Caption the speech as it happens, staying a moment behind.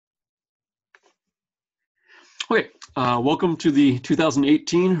Okay, welcome to the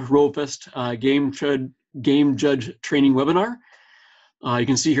 2018 Robofest Game Judge Training Webinar. You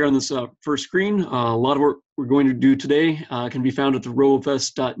can see here on this first screen, a lot of what we're going to do today can be found at the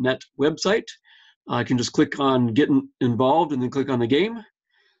robofest.net website. You can just click on Get Involved and then click on the game.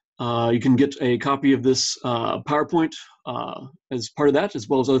 You can get a copy of this PowerPoint as part of that, as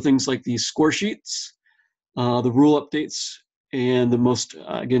well as other things like the score sheets, the rule updates, and the most,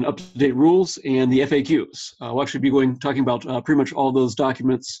 again, up-to-date rules and the FAQs. We'll actually be talking about pretty much all those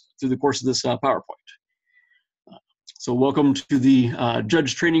documents through the course of this PowerPoint. So welcome to the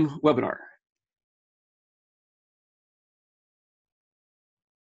Judge Training Webinar.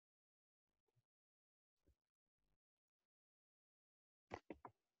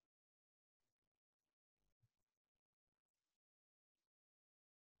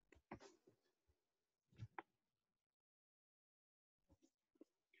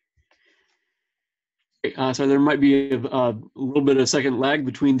 So there might be a little bit of a second lag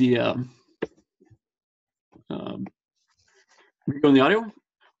between the video and the audio.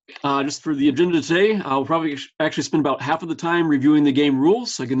 Just for the agenda today, I'll probably actually spend about half of the time reviewing the game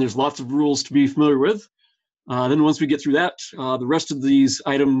rules. Again, there's lots of rules to be familiar with. Then once we get through that, the rest of these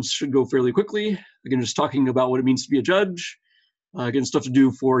items should go fairly quickly. Again, just talking about what it means to be a judge. Again, stuff to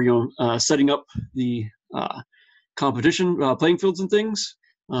do for setting up the competition playing fields and things.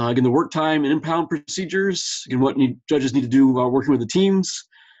 Again, the work time and impound procedures. Again, what judges need to do while working with the teams.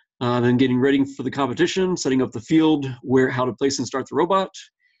 Then getting ready for the competition, setting up the field, how to place and start the robot.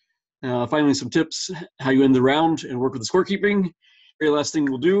 Finally, some tips, how you end the round and work with the scorekeeping. Very last thing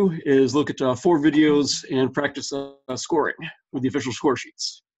we'll do is look at 4 videos and practice scoring with the official score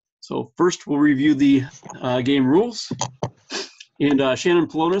sheets. So first, we'll review the game rules. And Shannon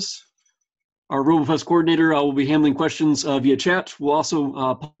Polonis, our Robofest coordinator, will be handling questions via chat. We'll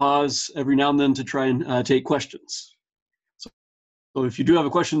also pause every now and then to try and take questions. So if you do have a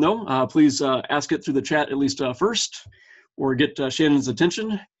question, though, please ask it through the chat at least first, or get Shannon's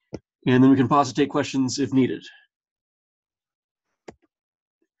attention, and then we can pause to take questions if needed.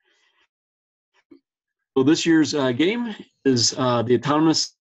 So this year's game is the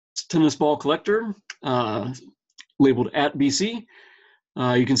Autonomous Tennis Ball Collector, labeled AtBC.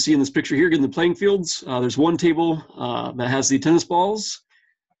 You can see in this picture here, again, the playing fields. There's one table that has the tennis balls.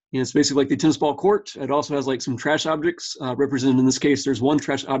 And it's basically like the tennis ball court. It also has like some trash objects represented. In this case, there's one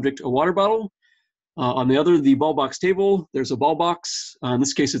trash object, a water bottle. On the other, the ball box table, there's a ball box. In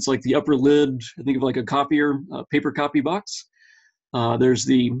this case, it's like the upper lid, I think of like a copier, paper copy box. There's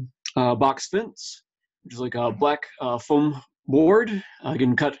the box fence, which is like a black foam board,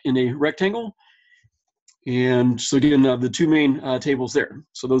 again, cut in a rectangle. And so again, the 2 main tables there.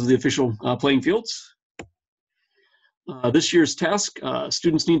 So those are the official playing fields. This year's task,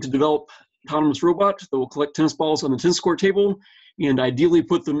 students need to develop an autonomous robot that will collect tennis balls on the tennis court table and ideally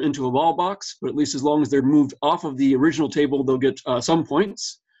put them into a ball box, but at least as long as they're moved off of the original table, they'll get some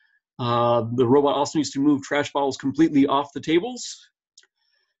points. The robot also needs to move trash balls completely off the tables.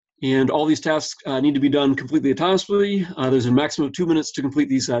 And all these tasks need to be done completely autonomously. There's a maximum of 2 minutes to complete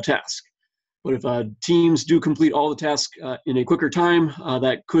these tasks. But if teams do complete all the tasks in a quicker time,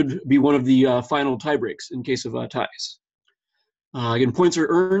 that could be one of the final tie breaks in case of ties. Again, points are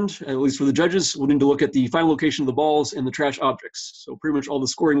earned, at least for the judges. We'll need to look at the final location of the balls and the trash objects. So pretty much all the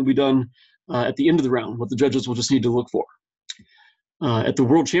scoring will be done at the end of the round, what the judges will just need to look for. At the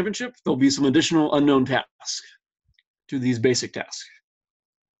World Championship, there'll be some additional unknown tasks to these basic tasks.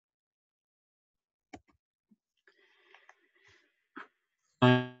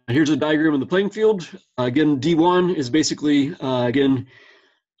 Here's a diagram of the playing field. Again, D1 is basically,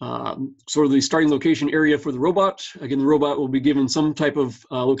 sort of the starting location area for the robot. Again, the robot will be given some type of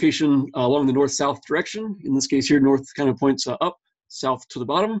location along the north-south direction. In this case here, north kind of points up, south to the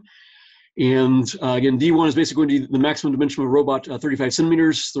bottom. And again, D1 is basically going to be the maximum dimension of a robot, 35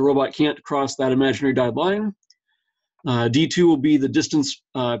 centimeters. The robot can't cross that imaginary dotted line. D2 will be the distance,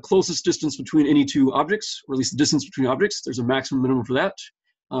 closest distance between any 2 objects, or at least the distance between objects. There's a maximum minimum for that.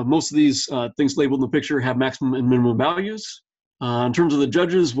 Most of these things labeled in the picture have maximum and minimum values. In terms of the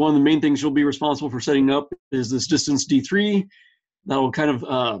judges, one of the main things you'll be responsible for setting up is this distance D3. That will kind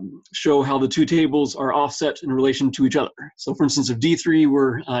of show how the 2 tables are offset in relation to each other. So for instance, if D3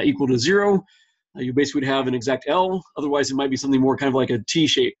 were equal to 0, you basically would have an exact L. Otherwise, it might be something more kind of like a T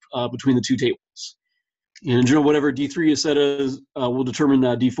shape between the 2 tables. And in general, whatever D3 is set as will determine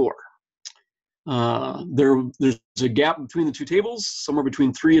D4. There's a gap between the 2 tables, somewhere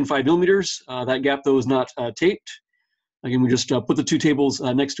between 3 and 5 millimeters. That gap, though, is not taped. Again, we just put the 2 tables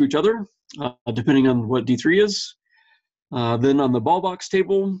next to each other, depending on what D3 is. Then on the ball box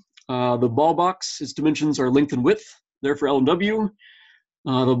table, The ball box, its dimensions are length and width, there for L and W.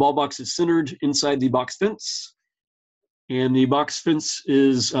 The ball box is centered inside the box fence. And the box fence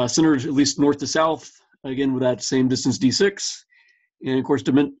is centered at least north to south, again with that same distance D6. And of course,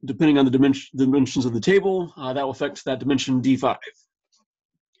 depending on the dimensions of the table, that will affect that dimension D5.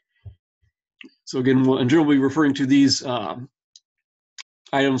 So again, in general, we'll be referring to these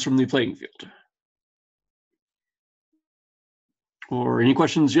items from the playing field. Or any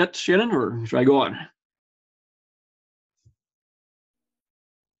questions yet, Shannon, or should I go on?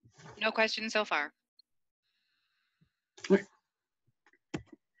 No questions so far. Okay.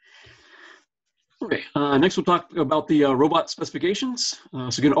 Okay, next we'll talk about the robot specifications.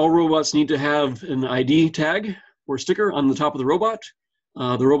 So again, all robots need to have an ID tag or sticker on the top of the robot.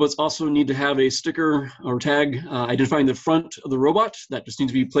 The robots also need to have a sticker or tag identifying the front of the robot. That just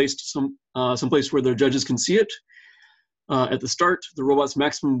needs to be placed someplace where the judges can see it. At the start, the robot's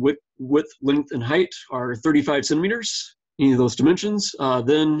maximum width, length, and height are 35 centimeters, any of those dimensions.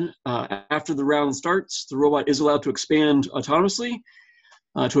 Then after the round starts, the robot is allowed to expand autonomously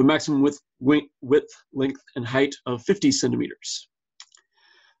to a maximum width, length, and height of 50 centimeters.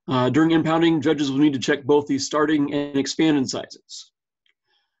 During impounding, judges will need to check both the starting and expanded sizes.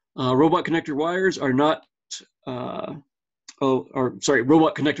 Robot connector wires are not, robot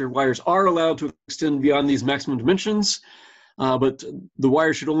connector wires are allowed to extend beyond these maximum dimensions, but the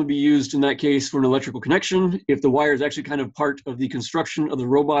wire should only be used in that case for an electrical connection. If the wire is actually kind of part of the construction of the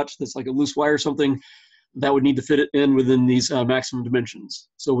robot, that's like a loose wire or something, that would need to fit it in within these maximum dimensions.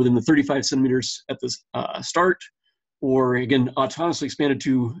 So within the 35 centimeters at the start, or again, autonomously expanded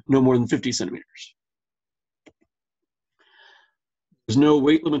to no more than 50 centimeters. There's no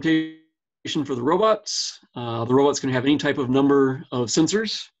weight limitation for the robots. The robots can have any type of number of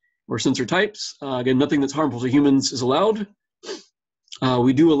sensors or sensor types. Again, nothing that's harmful to humans is allowed.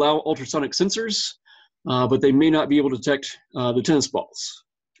 We do allow ultrasonic sensors, but they may not be able to detect the tennis balls,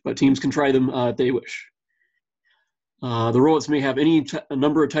 but teams can try them if they wish. The robots may have any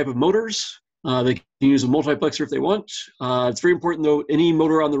number of type of motors. They can use a multiplexer if they want. It's very important, though, any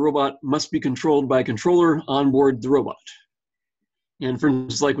motor on the robot must be controlled by a controller on board the robot. And for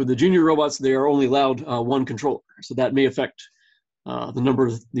instance, like with the junior robots, they are only allowed one controller. So that may affect the number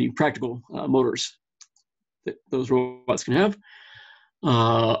of the practical motors that those robots can have.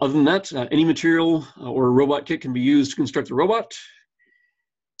 Other than that, any material or robot kit can be used to construct the robot.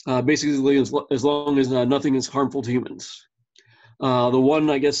 Basically, as long as nothing is harmful to humans. The one,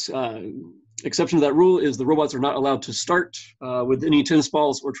 I guess, exception to that rule is the robots are not allowed to start with any tennis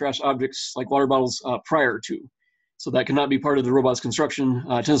balls or trash objects like water bottles prior to. So that cannot be part of the robot's construction,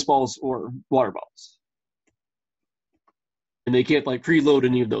 tennis balls or water bottles. And they can't like preload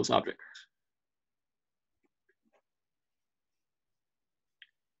any of those objects.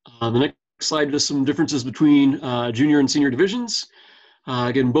 The next slide, just some differences between junior and senior divisions.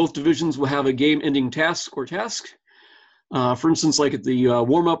 Again, both divisions will have a game-ending task or task. For instance, like at the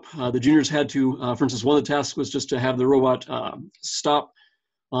warm-up, the juniors had to, for instance, one of the tasks was just to have the robot stop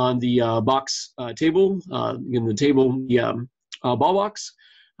on the box table, in the table, the ball box.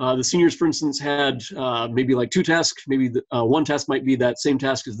 The seniors, for instance, had maybe like two tasks. Maybe one task might be that same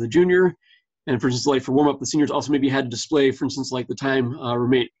task as the junior. And for instance, like for warm-up, the seniors also maybe had to display, for instance, like the time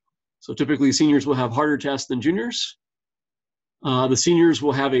remaining. So typically seniors will have harder tasks than juniors. The seniors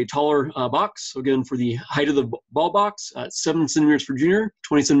will have a taller box. So again, for the height of the ball box, 7 centimeters for junior,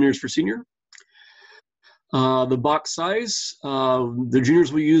 20 centimeters for senior. The box size, the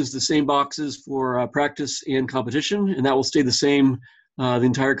juniors will use the same boxes for practice and competition, and that will stay the same the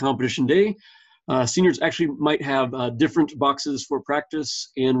entire competition day. Seniors actually might have different boxes for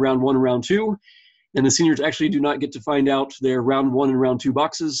practice in round 1 and round 2, and the seniors actually do not get to find out their round 1 and round 2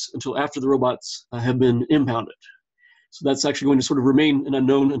 boxes until after the robots have been impounded. So that's actually going to sort of remain an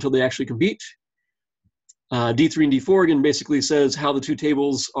unknown until they actually compete. D3 and D4, again, basically says how the two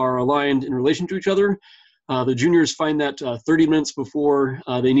tables are aligned in relation to each other. The juniors find that 30 minutes before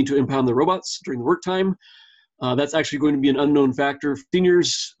they need to impound the robots during the work time. That's actually going to be an unknown factor for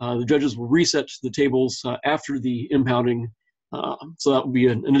seniors. The judges will reset the tables after the impounding. So that will be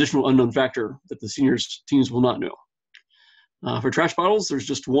an additional unknown factor that the seniors teams will not know. For trash bottles, there's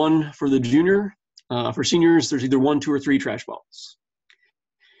just one for the junior. For seniors, there's either 1, 2, or 3 trash bottles.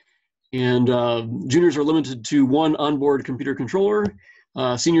 And juniors are limited to 1 onboard computer controller.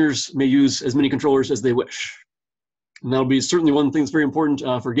 Seniors may use as many controllers as they wish. And that'll be certainly one thing that's very important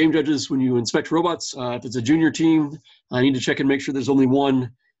for game judges when you inspect robots. If it's a junior team, I need to check and make sure there's only 1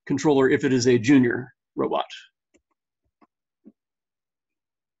 controller if it is a junior robot.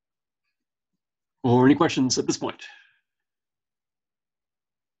 Or any questions at this point?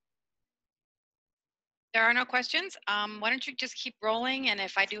 There are no questions. Why don't you just keep rolling, and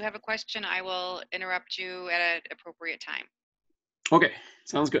if I do have a question, I will interrupt you at an appropriate time. Okay,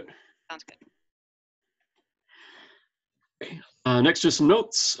 sounds good. Sounds good. Next, just some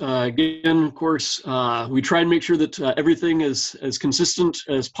notes. Again, of course, we try and make sure that everything is as consistent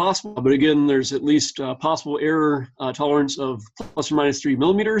as possible. But again, there's at least possible error tolerance of plus or minus 3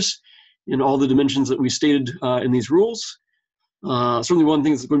 millimeters in all the dimensions that we stated in these rules. Certainly one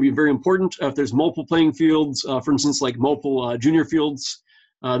thing that's going to be very important, if there's multiple playing fields, for instance, like multiple junior fields,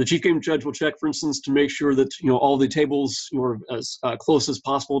 the chief game judge will check, for instance, to make sure that all the tables are as close as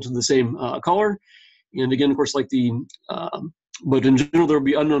possible to the same color. And again, of course, like but in general, there will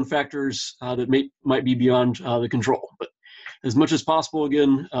be unknown factors that might be beyond the control. But as much as possible,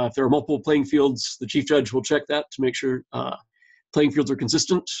 again, if there are multiple playing fields, the chief judge will check that to make sure playing fields are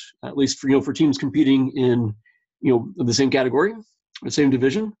consistent, at least for teams competing in the same category, the same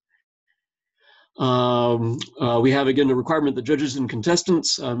division. We have, again, a requirement that judges and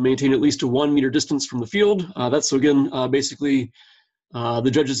contestants maintain at least a 1 meter distance from the field. That's, so again, basically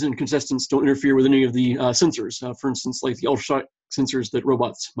the judges and contestants don't interfere with any of the sensors, for instance, like the ultrasonic sensors that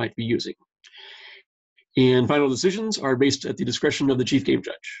robots might be using. And final decisions are based at the discretion of the chief game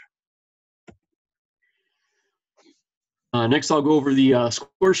judge. Next, I'll go over the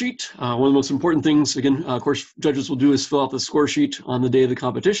score sheet. One of the most important things, again, of course, judges will do is fill out the score sheet on the day of the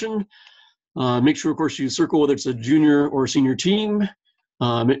competition. Make sure, of course, you circle whether it's a junior or senior team.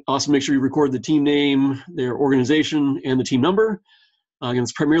 Also, make sure you record the team name, their organization, and the team number. Again,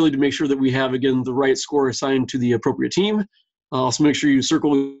 it's primarily to make sure that we have, again, the right score assigned to the appropriate team. Also, make sure you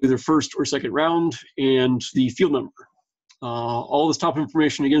circle either first or second round and the field number. All this top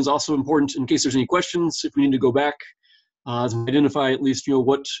information, again, is also important in case there's any questions, if we need to go back. To identify at least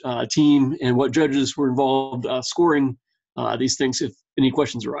what team and what judges were involved scoring these things if any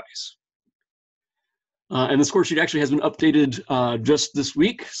questions arise. And the score sheet actually has been updated just this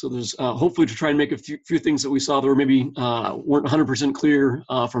week, so there's hopefully to try and make a few things that we saw that were maybe weren't 100% clear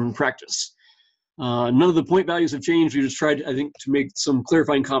from practice. None of the point values have changed. We just tried, I think, to make some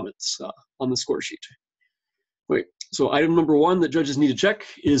clarifying comments on the score sheet. Wait, so item number 1 that judges need to check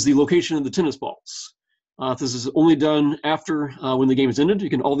is the location of the tennis balls. This is only done after when the game is ended.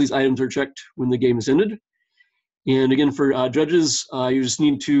 Again, all these items are checked when the game is ended. And again, for judges, you just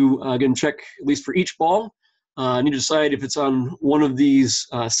need to, again, check, at least for each ball, need to decide if it's on one of these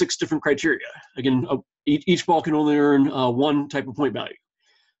 6 different criteria. Again, each ball can only earn 1 type of point value.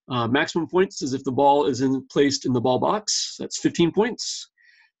 Maximum points is if the ball is placed in the ball box, that's 15 points.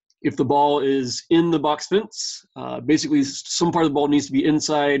 If the ball is in the box fence, basically some part of the ball needs to be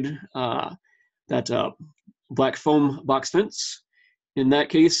inside that black foam box fence. In that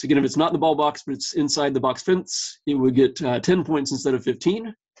case, again, if it's not in the ball box, but it's inside the box fence, it would get 10 points instead of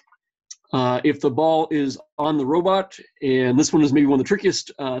 15. If the ball is on the robot, and this one is maybe one of the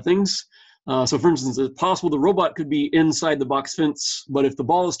trickiest things. So for instance, it's possible the robot could be inside the box fence, but if the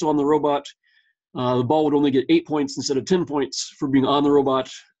ball is still on the robot, the ball would only get 8 points instead of 10 points for being on the robot.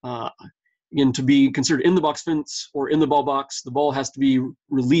 Again, to be considered in the box fence or in the ball box, the ball has to be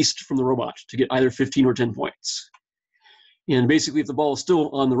released from the robot to get either 15 or 10 points. And basically, if the ball is still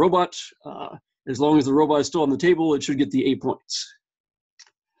on the robot, as long as the robot is still on the table, it should get the 8 points.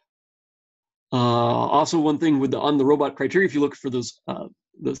 Also, one thing with the on the robot criteria, if you look for those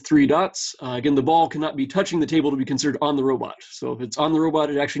the 3 dots, again, the ball cannot be touching the table to be considered on the robot. So if it's on the robot,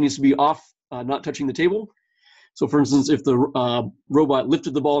 it actually needs to be off, not touching the table. So for instance, if the robot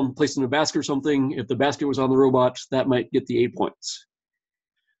lifted the ball and placed it in a basket or something, if the basket was on the robot, that might get the 8 points.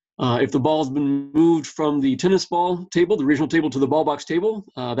 If the ball has been moved from the tennis ball table, the original table, to the ball box table,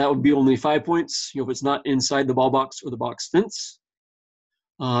 that would be only 5 points, if it's not inside the ball box or the box fence.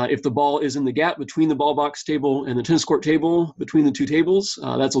 If the ball is in the gap between the ball box table and the tennis court table, between the 2 tables,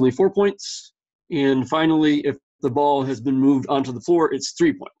 that's only 4 points. And finally, if the ball has been moved onto the floor, it's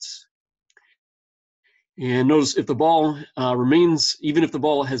 3 points. And notice if the ball remains, even if the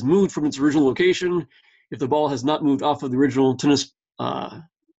ball has moved from its original location, if the ball has not moved off of the original tennis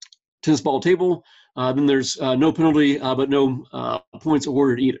ball table, then there's no penalty, but no points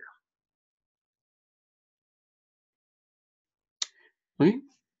awarded either. Okay.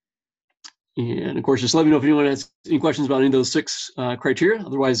 And of course, just let me know if anyone has any questions about any of those 6 criteria.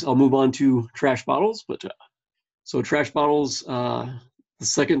 Otherwise, I'll move on to trash bottles. But so trash bottles, the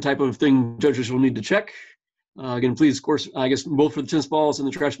second type of thing judges will need to check. Again, please, of course, I guess both for the tennis balls and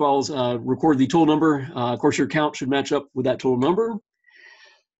the trash balls, record the total number. Of course, your count should match up with that total number.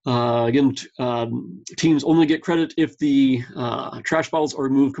 Again, teams only get credit if the trash bottles are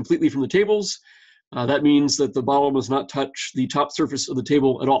removed completely from the tables. That means that the bottle must not touch the top surface of the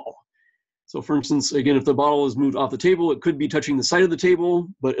table at all. So for instance, again, if the bottle is moved off the table, it could be touching the side of the table,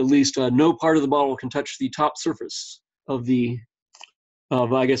 but at least no part of the bottle can touch the top surface of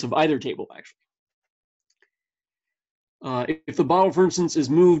of either table, actually. If the bottle, for instance, is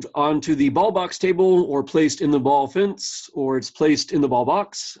moved onto the ball box table or placed in the ball fence, or it's placed in the ball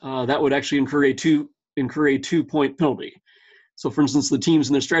box, that would actually incur a two-point penalty. So for instance, the teams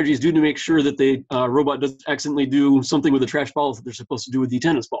and their strategies do to make sure that the robot doesn't accidentally do something with the trash balls that they're supposed to do with the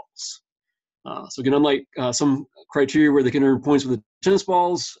tennis balls. So again, unlike some criteria where they can earn points with the tennis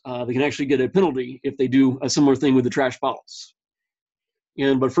balls, they can actually get a penalty if they do a similar thing with the trash bottles.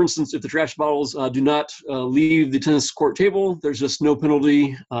 But for instance, if the trash bottles do not leave the tennis court table, there's just no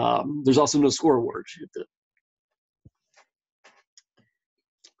penalty. There's also no score award.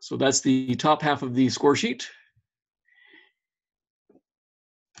 So that's the top half of the score sheet.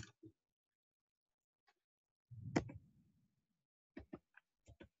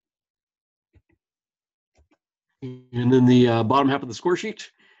 And then the bottom half of the score sheet.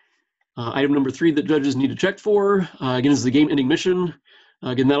 Item number 3 that judges need to check for, again, is the game ending mission.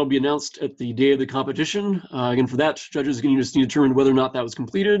 Again, that'll be announced at the day of the competition. Again, for that, judges again, you just need to determine whether or not that was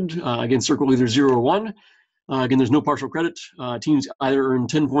completed. Again, circle either 0 or 1. Again, there's no partial credit. Teams either earn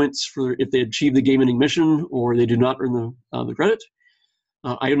 10 points for if they achieve the game ending mission, or they do not earn the credit.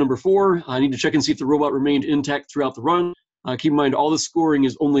 Item number 4, I need to check and see if the robot remained intact throughout the run. Keep in mind, all the scoring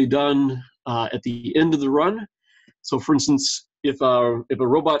is only done at the end of the run. So for instance, if a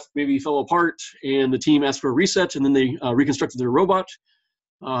robot maybe fell apart and the team asked for a reset and then they reconstructed their robot,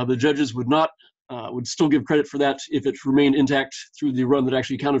 the judges would still give credit for that if it remained intact through the run that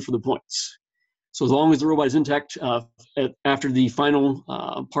actually counted for the points. So as long as the robot is intact after the final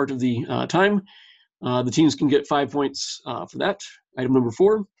part of the time, the teams can get 5 points for that. Item number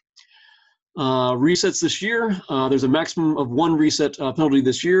 4. Resets this year. There's a maximum of 1 reset penalty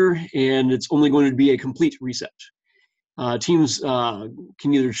this year, and it's only going to be a complete reset. Teams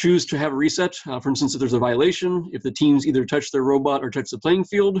can either choose to have a reset, for instance, if there's a violation, if the teams either touch their robot or touch the playing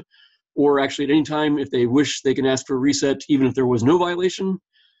field, or actually at any time, if they wish, they can ask for a reset even if there was no violation.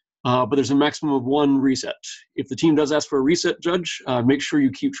 But there's a maximum of 1 reset. If the team does ask for a reset, judge, make sure you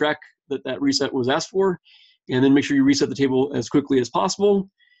keep track that that reset was asked for, and then make sure you reset the table as quickly as possible.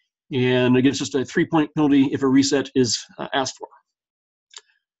 And again, it's just a 3-point penalty if a reset is asked for.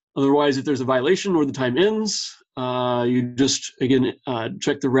 Otherwise, if there's a violation or the time ends, you just, again,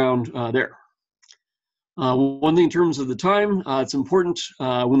 check the round there. One thing in terms of the time, it's important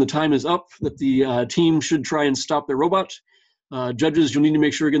when the time is up that the team should try and stop their robot. Judges, you'll need to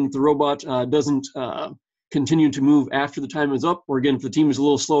make sure, again, that the robot doesn't continue to move after the time is up, or again, if the team is a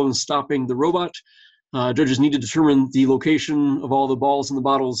little slow in stopping the robot, judges need to determine the location of all the balls in the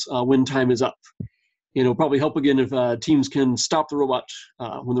bottles when time is up. It'll probably help again if teams can stop the robot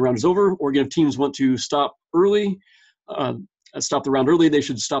when the round is over, or again, if teams want to stop early, stop the round early, they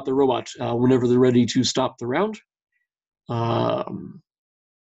should stop the robot whenever they're ready to stop the round.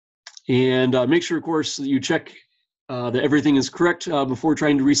 And make sure, of course, that you check that everything is correct before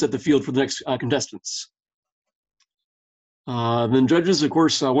trying to reset the field for the next contestants. Then judges, of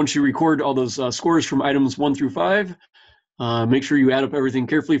course, once you record all those scores from items 1 through 5, make sure you add up everything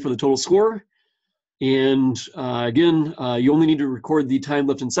carefully for the total score. And again, you only need to record the time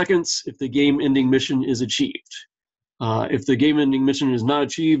left in seconds if the game-ending mission is achieved. If the game-ending mission is not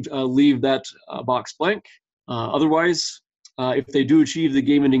achieved, leave that box blank. Otherwise, if they do achieve the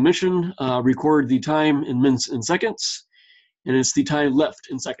game-ending mission, record the time in minutes and seconds, and it's the time left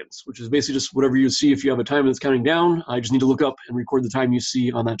in seconds, which is basically just whatever you see. If you have a timer that's counting down, I just need to look up and record the time you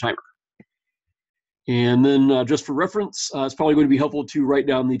see on that timer. And then just for reference, it's probably going to be helpful to write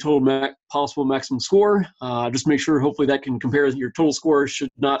down the total possible maximum score. Just make sure, hopefully, that can compare that your total score should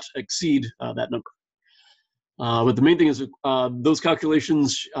not exceed that number. But the main thing is those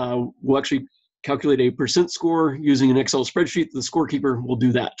calculations will actually calculate a percent score using an Excel spreadsheet. The scorekeeper will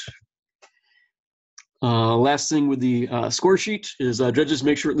do that. Last thing with the score sheet is judges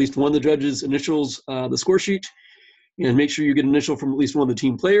make sure at least one of the judges initials the score sheet, and make sure you get an initial from at least one of the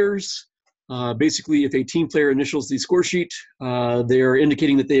team players. Basically, if a team player initials the score sheet, they are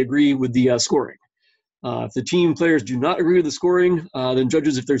indicating that they agree with the scoring. If the team players do not agree with the scoring, then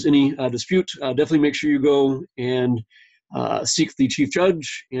judges, if there's any dispute, definitely make sure you go and seek the chief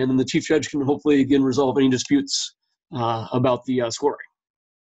judge, and then the chief judge can hopefully, again, resolve any disputes about the scoring.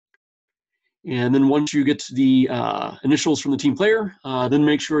 And then once you get the initials from the team player, then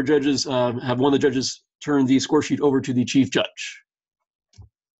make sure judges have one of the judges turn the score sheet over to the chief judge.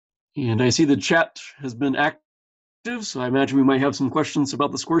 And I see the chat has been active, so I imagine we might have some questions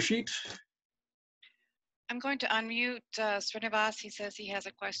about the score sheet. I'm going to unmute Srinivas. He says he has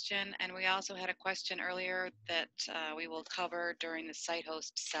a question, and we also had a question earlier that we will cover during the site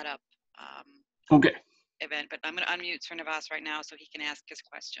host setup Okay. event. But I'm going to unmute Srinivas right now so he can ask his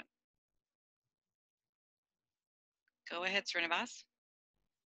question. Go ahead, Srinivas.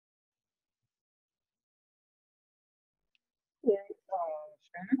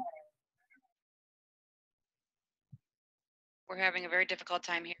 We're having a very difficult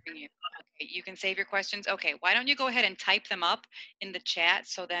time hearing you. Okay, you can save your questions. Okay, why don't you go ahead and type them up in the chat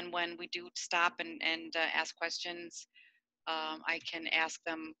so then when we do stop and ask questions, I can ask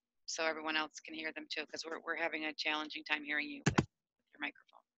them so everyone else can hear them too, because we're having a challenging time hearing you with your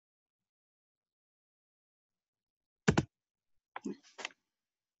microphone.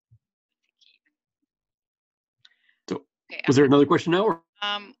 So, okay, was there another question now?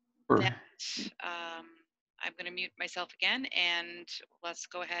 I'm going to mute myself again, and let's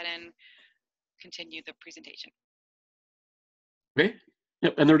go ahead and continue the presentation. Okay.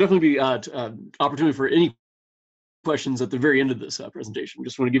 Yep. And there'll definitely be opportunity for any questions at the very end of this presentation.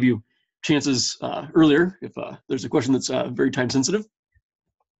 Just want to give you chances earlier if there's a question that's very time sensitive.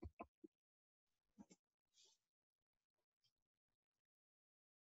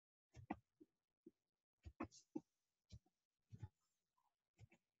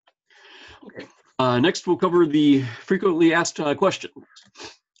 Okay. Next, we'll cover the frequently asked questions.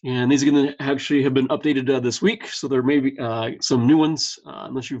 And these are going to actually have been updated this week, so there may be some new ones,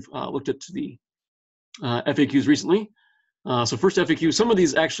 unless you've looked at the FAQs recently. So first FAQ, some of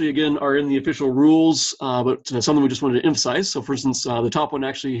these actually, again, are in the official rules, but some of them we just wanted to emphasize. So for instance, the top one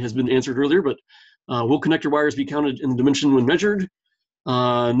actually has been answered earlier, but will connector wires be counted in the dimension when measured?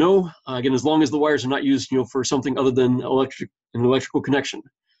 No, again, as long as the wires are not used for something other than an electrical connection.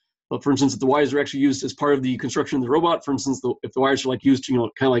 But for instance, if the wires are actually used as part of the construction of the robot, for instance, if the wires are used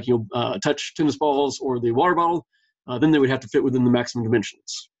to, kind of like, touch tennis balls or the water bottle, then they would have to fit within the maximum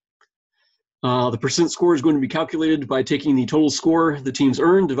dimensions. The percent score is going to be calculated by taking the total score the teams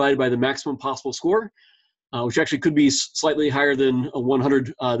earned divided by the maximum possible score, which actually could be slightly higher than a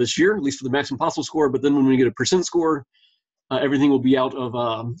 100 this year, at least for the maximum possible score. But then when we get a percent score, everything will be out of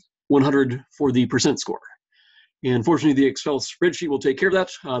 100 for the percent score. And fortunately, the Excel spreadsheet will take care of that.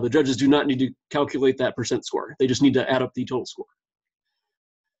 The judges do not need to calculate that percent score. They just need to add up the total score.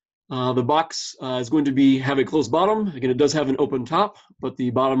 The box is going to have a closed bottom. Again, it does have an open top, but the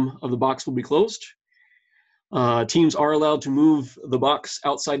bottom of the box will be closed. Teams are allowed to move the box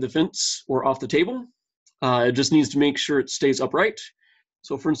outside the fence or off the table. It just needs to make sure it stays upright.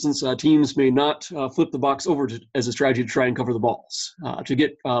 So for instance, teams may not flip the box over as a strategy to try and cover the balls. To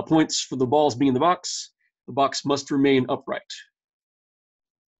get points for the balls being in the box must remain upright.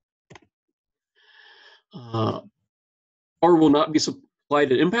 Power will not be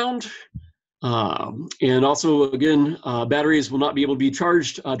supplied at impound. And also, again, batteries will not be able to be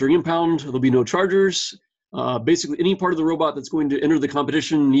charged during impound. There'll be no chargers. Basically, any part of the robot that's going to enter the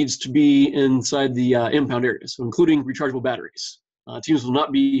competition needs to be inside the impound area, so including rechargeable batteries. Teams will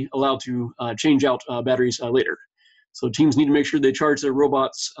not be allowed to change out batteries later. So teams need to make sure they charge their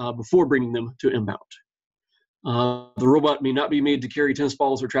robots before bringing them to impound. The robot may not be made to carry tennis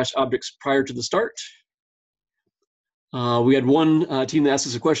balls or trash objects prior to the start. We had one team that asked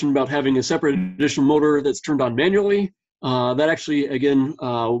us a question about having a separate additional motor that's turned on manually. That actually, again,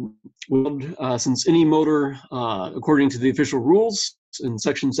 since any motor, according to the official rules in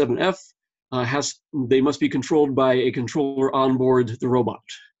Section 7F, they must be controlled by a controller on board the robot.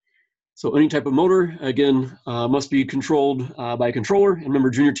 So any type of motor, again, must be controlled by a controller. And remember,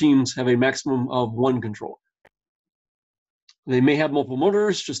 junior teams have a maximum of one controller. They may have multiple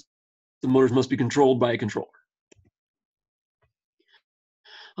motors, just the motors must be controlled by a controller.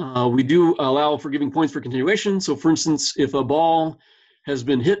 We do allow for giving points for continuation. So for instance, if a ball has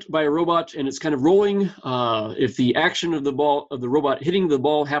been hit by a robot and it's kind of rolling, if the action of the robot hitting the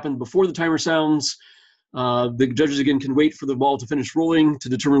ball happened before the timer sounds, the judges again can wait for the ball to finish rolling to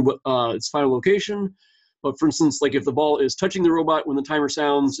determine what its final location. But for instance, like if the ball is touching the robot when the timer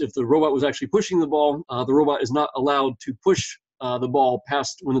sounds, if the robot was actually pushing the ball, the robot is not allowed to push the ball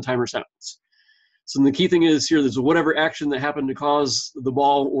past when the timer sounds. So the key thing is here, there's whatever action that happened to cause the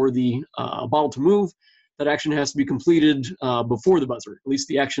ball or the bottle to move, that action has to be completed before the buzzer, at least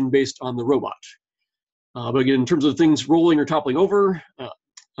the action based on the robot. But again, in terms of things rolling or toppling over,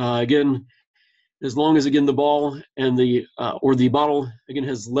 again, as long as, again, the ball and or the bottle, again,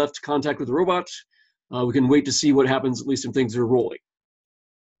 has left contact with the robot, we can wait to see what happens, at least if things are rolling.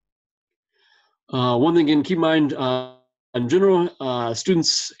 One thing, again, keep in mind, in general,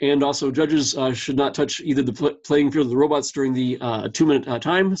 students and also judges should not touch either the playing field or the robots during the 2-minute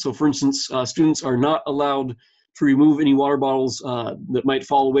time. So for instance, students are not allowed to remove any water bottles that might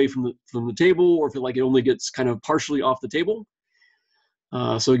fall away from the table, or if it only gets kind of partially off the table.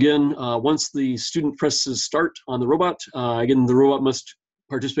 So again, once the student presses start on the robot, again, the robot must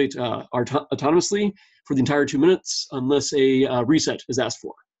participate autonomously for the entire 2 minutes unless a reset is asked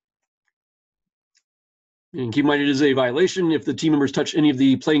for. And keep in mind, it is a violation if the team members touch any of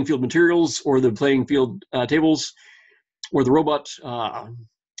the playing field materials or the playing field tables or the robot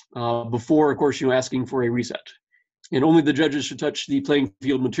before, of course, asking for a reset. And only the judges should touch the playing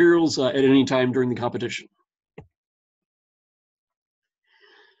field materials at any time during the competition.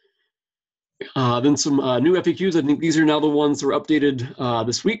 Then some new FAQs. I think these are now the ones that were updated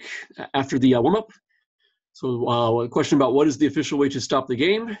this week after the warm-up. So a question about what is the official way to stop the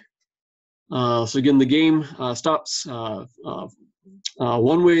game. So again, the game stops.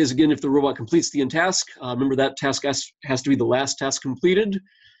 One way is, again, if the robot completes the end task. Remember, that task has to be the last task completed.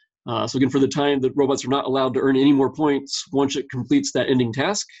 So again, for the time, the robots are not allowed to earn any more points once it completes that ending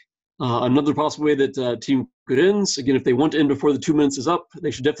task. Another possible way that team could end, again, if they want to end before the 2 minutes is up,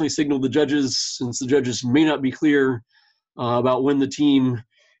 they should definitely signal the judges, since the judges may not be clear about when the team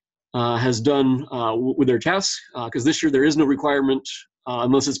has done with their tasks, because this year there is no requirement,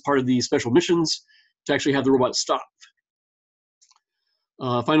 unless it's part of the special missions, to actually have the robot stop.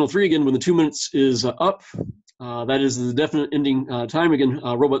 Final three, again, when the 2 minutes is up, that is the definite ending time. Again,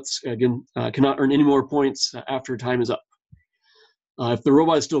 robots, again, cannot earn any more points after time is up. If the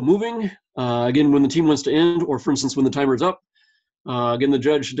robot is still moving, again, when the team wants to end, or for instance, when the timer is up, again, the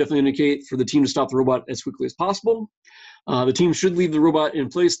judge should definitely indicate for the team to stop the robot as quickly as possible. The team should leave the robot in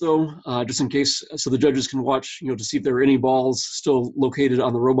place, though, just in case, so the judges can watch, to see if there are any balls still located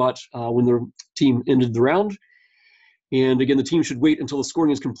on the robot when the team ended the round. And again, the team should wait until the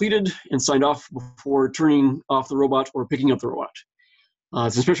scoring is completed and signed off before turning off the robot or picking up the robot.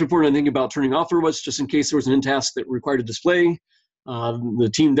 It's especially important, I think, about turning off the robots, just in case there was an end task that required a display.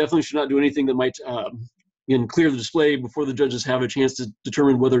 The team definitely should not do anything that might clear the display before the judges have a chance to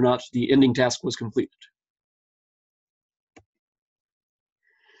determine whether or not the ending task was completed.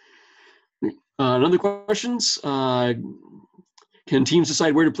 Another questions. Can teams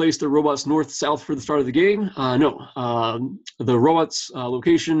decide where to place their robots north-south for the start of the game? No. The robot's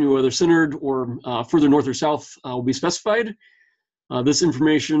location, whether centered or further north or south, will be specified. This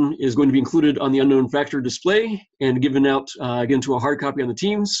information is going to be included on the unknown factor display and given out, again, to a hard copy on the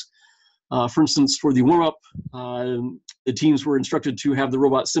teams. For instance, for the warm-up, the teams were instructed to have the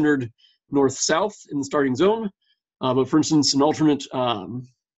robot centered north-south in the starting zone. But for instance, an alternate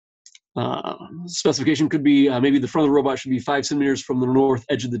specification could be maybe the front of the robot should be 5 centimeters from the north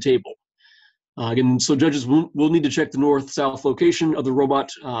edge of the table. Again, so judges will need to check the north-south location of the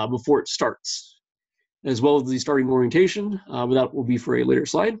robot before it starts, as well as the starting orientation, but that will be for a later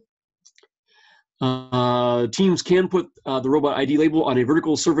slide. Teams can put the robot ID label on a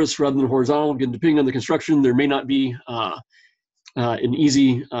vertical surface rather than horizontal. Again, depending on the construction, there may not be an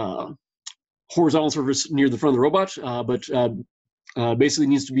easy horizontal surface near the front of the robot, but basically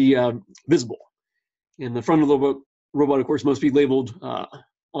needs to be visible. And the front of the robot, of course, must be labeled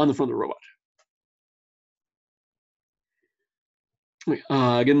on the front of the robot.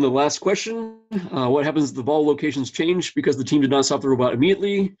 Again, the last question, what happens if the ball locations change because the team did not stop the robot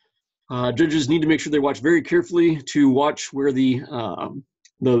immediately? Judges need to make sure they watch very carefully to watch where the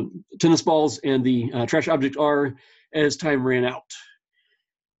tennis balls and the trash object are as time ran out.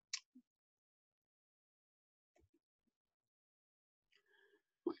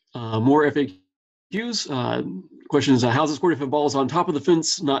 More FAQs. Question is, how's it scored if a ball is on top of the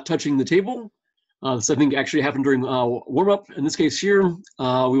fence, not touching the table? This, I think, actually happened during warm-up. In this case here, we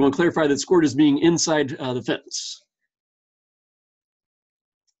want to clarify that scored as being inside the fence.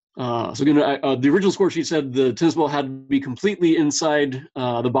 So again, the original score sheet said the tennis ball had to be completely inside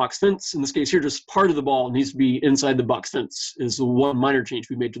the box fence. In this case here, just part of the ball needs to be inside the box fence is the one minor change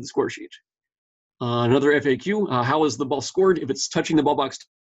we made to the score sheet. Another FAQ, how is the ball scored if it's touching the ball box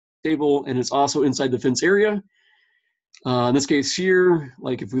table and it's also inside the fence area? In this case here,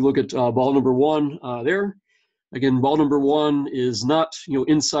 like if we look at ball number 1 there, again, ball number 1 is not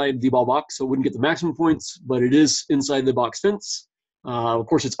inside the ball box, so it wouldn't get the maximum points, but it is inside the box fence. Of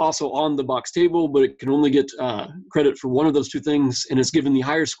course, it's also on the box table, but it can only get credit for one of those two things, and it's given the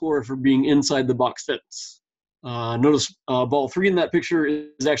higher score for being inside the box fence. Notice ball 3 in that picture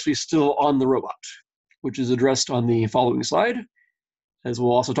is actually still on the robot, which is addressed on the following slide, as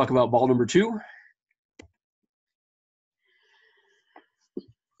we'll also talk about ball number 2.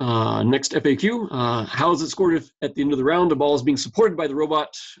 Next FAQ, how is it scored if at the end of the round a ball is being supported by the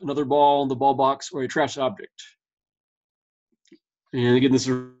robot, another ball, the ball box, or a trash object? And again, this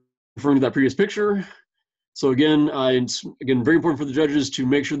is referring to that previous picture. So again, it's very important for the judges to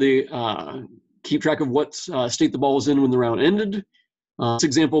make sure they keep track of what state the ball was in when the round ended. This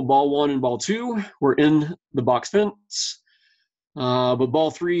example, ball 1 and ball 2 were in the box fence, but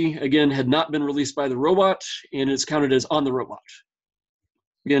ball 3, again, had not been released by the robot, and it's counted as on the robot.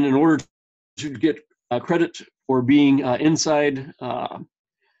 Again, in order to get credit for being inside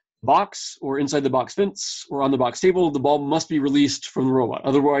box or inside the box fence or on the box table, the ball must be released from the robot.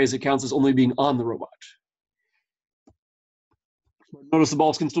 Otherwise, it counts as only being on the robot. Notice the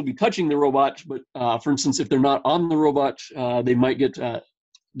balls can still be touching the robot, but for instance, if they're not on the robot, they might get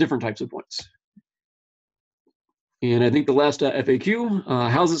different types of points. And I think the last FAQ,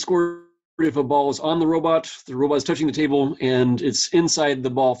 how's it scored if a ball is on the robot is touching the table, and it's inside the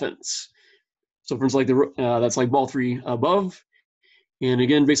ball fence? So for instance, like that's like ball 3 above. And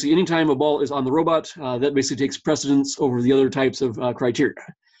again, basically anytime a ball is on the robot, that basically takes precedence over the other types of criteria.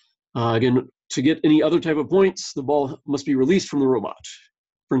 Again, to get any other type of points, the ball must be released from the robot.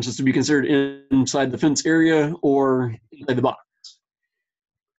 For instance, to be considered inside the fence area or inside the box.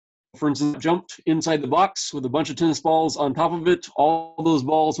 For instance, jumped inside the box with a bunch of tennis balls on top of it, all those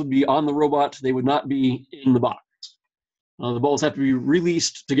balls would be on the robot. They would not be in the box. The balls have to be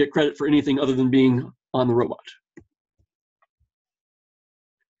released to get credit for anything other than being on the robot.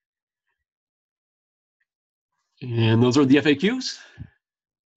 And those are the FAQs.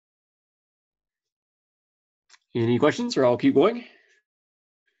 Any questions, or I'll keep going?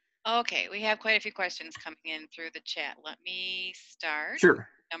 Okay, we have quite a few questions coming in through the chat. Let me start. Sure.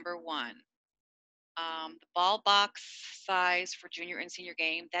 Number 1. The ball box size for junior and senior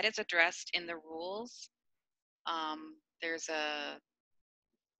game, that is addressed in the rules. There's a,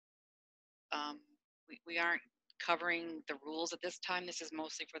 we aren't covering the rules at this time. This is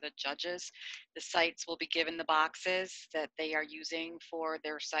mostly for the judges. The sites will be given the boxes that they are using for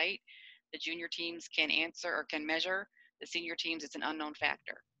their site. The junior teams can answer or can measure. The senior teams, it's an unknown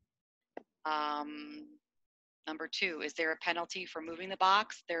factor. Number 2, is there a penalty for moving the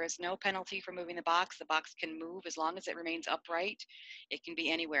box? There is no penalty for moving the box. The box can move as long as it remains upright. It can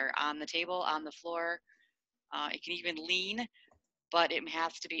be anywhere, on the table, on the floor. It can even lean, but it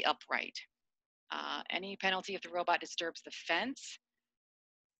has to be upright. Any penalty if the robot disturbs the fence?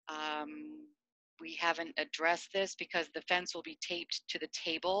 We haven't addressed this because the fence will be taped to the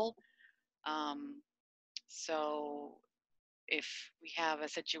table. So if we have a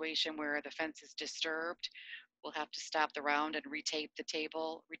situation where the fence is disturbed, we'll have to stop the round and retape the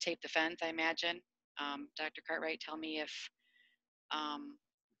fence, I imagine. Dr. Cartwright, tell me if...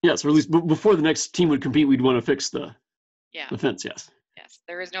 Yes, or at least before the next team would compete, we'd want to fix the fence, yes. Yes,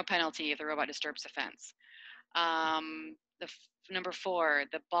 there is no penalty if the robot disturbs the fence. Number 4,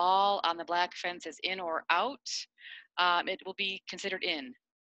 the ball on the black fence is in or out. It will be considered in.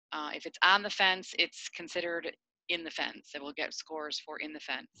 If it's on the fence, it's considered in the fence. It will get scores for in the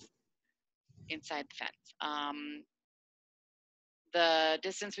fence, inside the fence. The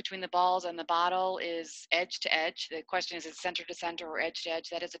distance between the balls and the bottle is edge to edge. The question is center to center or edge to edge.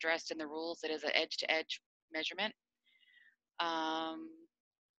 That is addressed in the rules. It is an edge to edge measurement.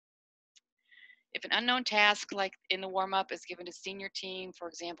 If an unknown task like in the warm-up is given to senior team, for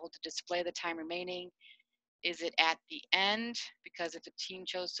example, to display the time remaining, is it at the end? Because if the team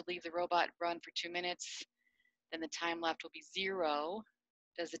chose to leave the robot run for 2 minutes, then the time left will be 0.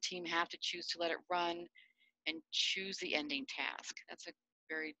 Does the team have to choose to let it run and choose the ending task? That's a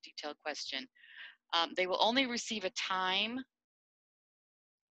very detailed question. They will only receive a time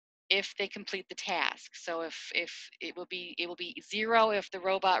if they complete the task. So if it will be 0 if the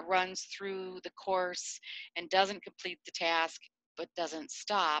robot runs through the course and doesn't complete the task but doesn't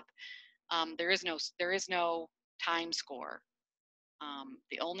stop. There is no time score.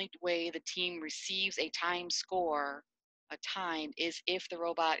 The only way the team receives a time score, a time, is if the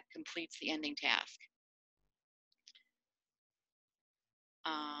robot completes the ending task.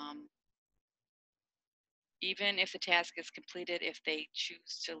 Even if the task is completed, if they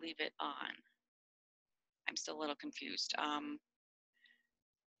choose to leave it on. I'm still a little confused.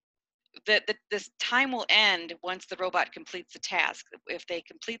 This time will end once the robot completes the task. If they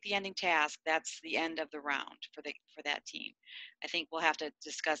complete the ending task, that's the end of the round for that team. I think we'll have to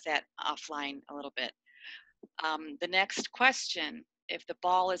discuss that offline a little bit. The next question, if the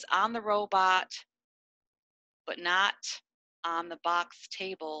ball is on the robot but not on the box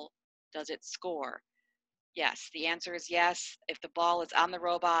table, does it score? Yes, the answer is yes. If the ball is on the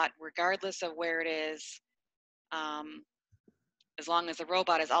robot, regardless of where it is, as long as the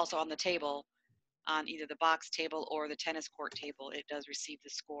robot is also on the table, on either the box table or the tennis court table, it does receive the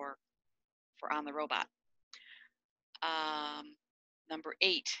score for on the robot. Number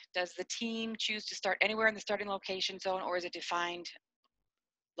 8, does the team choose to start anywhere in the starting location zone, or is it defined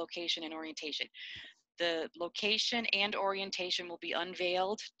location and orientation? The location and orientation will be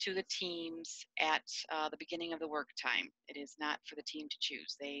unveiled to the teams at the beginning of the work time. It is not for the team to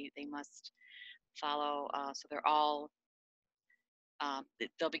choose. They must follow, so they're all,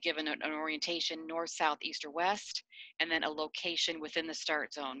 they'll be given an orientation, north, south, east, or west, and then a location within the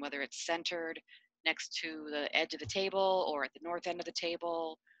start zone, whether it's centered next to the edge of the table or at the north end of the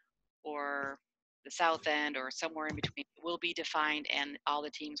table or the south end or somewhere in between. It will be defined, and all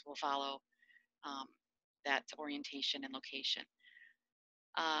the teams will follow that orientation and location.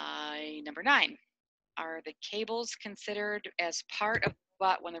 Number 9, are the cables considered as part of the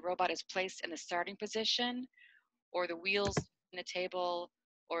robot when the robot is placed in the starting position, or the wheels in the table,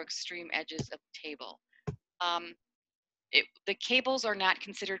 or extreme edges of the table? The cables are not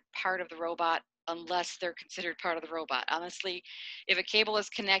considered part of the robot unless they're considered part of the robot. Honestly, if a cable is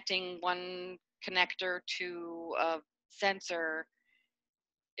connecting one connector to a sensor,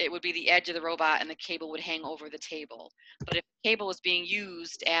 it would be the edge of the robot and the cable would hang over the table. But if the cable is being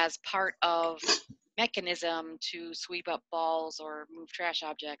used as part of mechanism to sweep up balls or move trash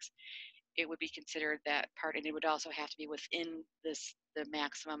objects, it would be considered that part, and it would also have to be within the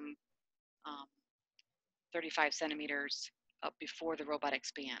maximum 35 centimeters up before the robot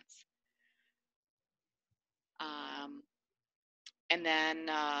expands. And then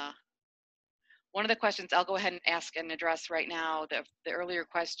one of the questions I'll go ahead and ask and address right now, the earlier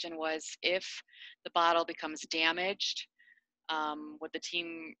question was, if the bottle becomes damaged, would the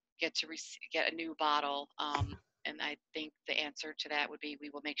team get to get a new bottle? And I think the answer to that would be, we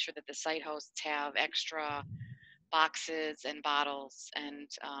will make sure that the site hosts have extra boxes and bottles and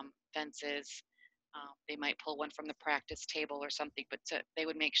fences. They might pull one from the practice table or something, but they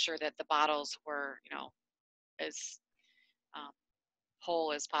would make sure that the bottles were, as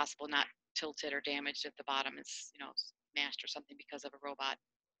whole as possible, not tilted or damaged if the bottom is, smashed or something because of a robot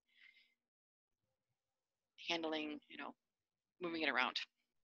handling, moving it around.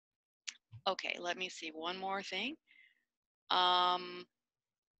 Okay, let me see one more thing. The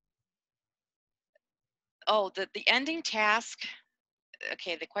ending task.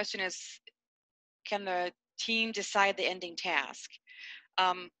 Okay, the question is, can the team decide the ending task?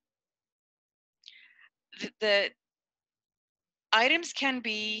 The items can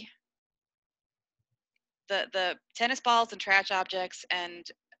be the tennis balls and trash objects, and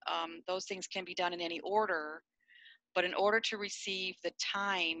those things can be done in any order, but in order to receive the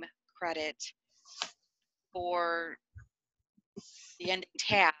time credit for the ending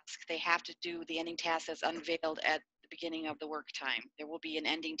task, they have to do the ending task that's unveiled at the beginning of the work time. There will be an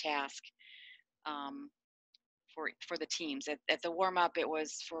ending task for the teams. At the warm-up, it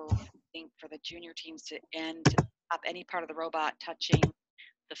was for the junior teams to stop any part of the robot touching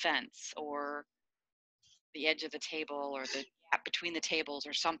the fence or the edge of the table or the gap between the tables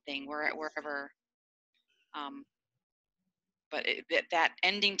or something, wherever. But that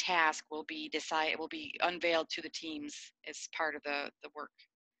ending task will be unveiled to the teams as part of the work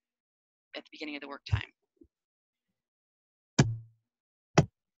at the beginning of the work time.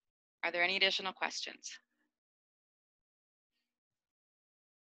 Are there any additional questions?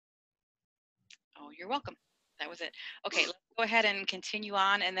 Oh, you're welcome. That was it. Okay, let's go ahead and continue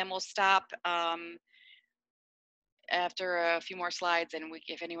on, and then we'll stop after a few more slides, and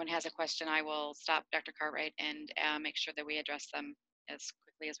if anyone has a question, I will stop Dr. Cartwright and make sure that we address them as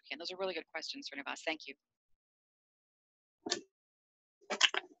quickly as we can. Those are really good questions, Srinivas. Thank you.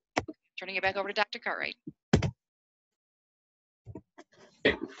 Turning it back over to Dr. Cartwright.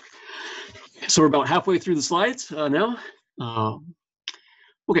 Okay. So we're about halfway through the slides now.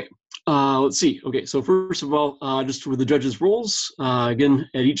 Okay, let's see. Okay, so first of all, just with the judges' roles, again,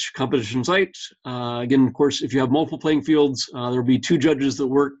 at each competition site, again, of course, if you have multiple playing fields, there will be 2 judges that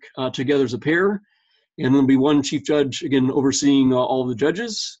work together as a pair, and there'll be 1 chief judge, again, overseeing all of the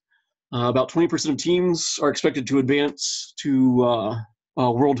judges. About 20% of teams are expected to advance to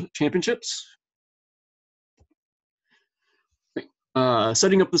World Championships.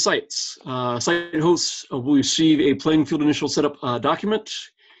 Setting up the sites. Site hosts will receive a playing field initial setup document,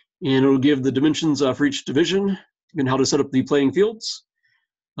 and it will give the dimensions for each division and how to set up the playing fields.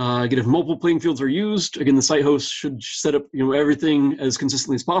 Again, if multiple playing fields are used, again, the site host should set up everything as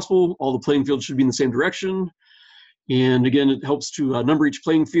consistently as possible. All the playing fields should be in the same direction. And again, it helps to number each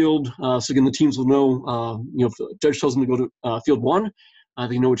playing field. So again, the teams will know, if the judge tells them to go to field 1,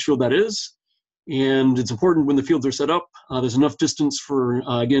 they know which field that is. And it's important when the fields are set up, there's enough distance for,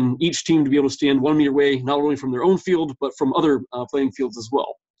 again, each team to be able to stand 1 meter away, not only from their own field, but from other playing fields as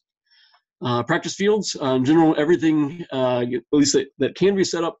well. Practice fields, in general, everything, at least that can be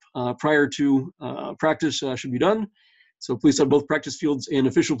set up prior to practice should be done. So please set both practice fields and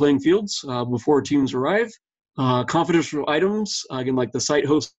official playing fields before teams arrive. Confidential items, again, like the site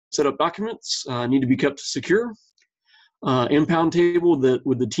host setup documents, need to be kept secure. Impound table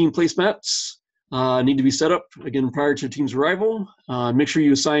with the team placemats need to be set up, again, prior to team's arrival. Make sure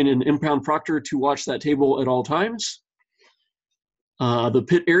you assign an impound proctor to watch that table at all times. The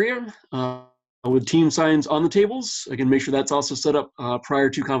pit area with team signs on the tables. Again, make sure that's also set up prior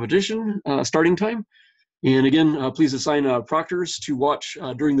to competition starting time. And again, please assign proctors to watch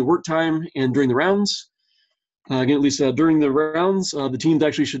during the work time and during the rounds. Again, at least during the rounds, the teams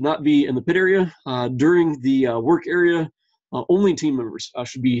actually should not be in the pit area. During the work area, only team members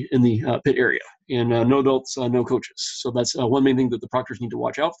should be in the pit area, and no adults, no coaches. So that's one main thing that the proctors need to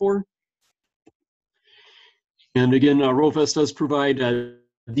watch out for. And again, Robofest does provide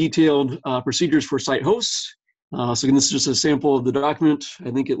detailed procedures for site hosts. So again, this is just a sample of the document,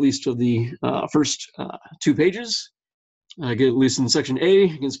 I think at least of the first 2 pages. Again, at least in section A,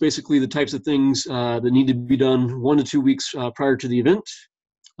 it's basically the types of things that need to be done 1 to 2 weeks prior to the event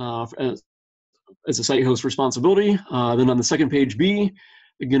as a site host responsibility. Then on the second page B,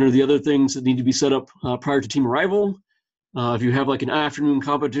 again, are the other things that need to be set up prior to team arrival. If you have like an afternoon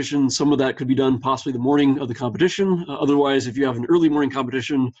competition, some of that could be done possibly the morning of the competition. Otherwise, if you have an early morning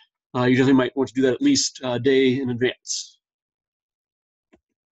competition, you generally might want to do that at least a day in advance.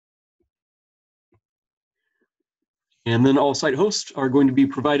 And then all site hosts are going to be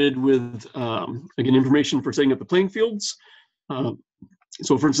provided with, again, information for setting up the playing fields.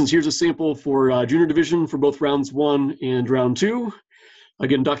 So for instance, here's a sample for junior division for both rounds 1 and round 2.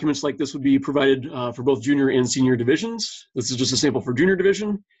 Again, documents like this would be provided for both junior and senior divisions. This is just a sample for junior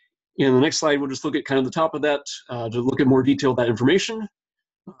division. And the next slide, we'll just look at kind of the top of that to look at more detail of that information.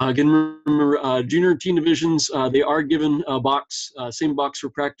 Again, remember, junior team divisions, they are given a box, same box for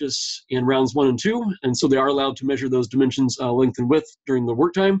practice in rounds 1 and 2, and so they are allowed to measure those dimensions, length and width during the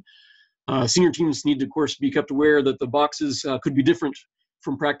work time. Senior teams need to, of course, be kept aware that the boxes could be different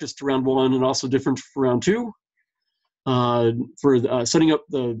from practice to round 1 and also different for round 2. For setting up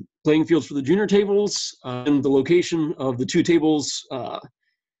the playing fields for the junior tables and the location of the 2 tables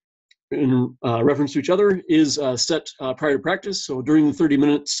in reference to each other is set prior to practice. So during the 30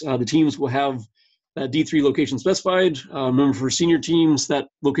 minutes, the teams will have that D3 location specified. Remember, for senior teams, that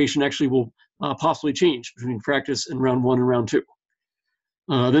location actually will possibly change between practice and round 1 and round 2.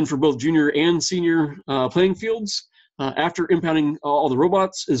 Then for both junior and senior playing fields, after impounding all the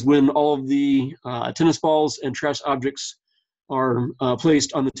robots is when all of the tennis balls and trash objects are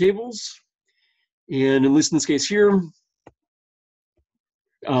placed on the tables. And at least in this case here,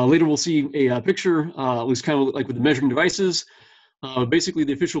 later we'll see a picture, at least kind of like with the measuring devices. Basically,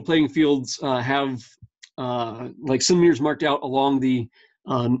 the official playing fields have like centimeters marked out along the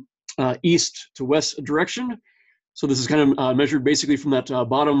east to west direction. So this is kind of measured basically from that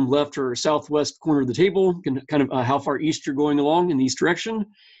bottom left or southwest corner of the table, kind of how far east you're going along in the east direction,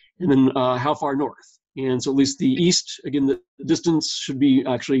 and then how far north. And so at least the east, again, the distance should be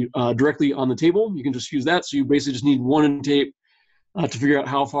actually directly on the table. You can just use that. So you basically just need 1 in tape to figure out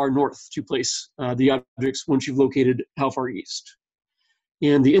how far north to place the objects once you've located how far east.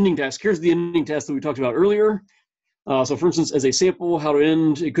 And the ending task, here's the ending task that we talked about earlier. So for instance, as a sample, how to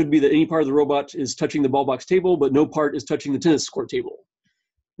end, it could be that any part of the robot is touching the ball box table, but no part is touching the tennis court table.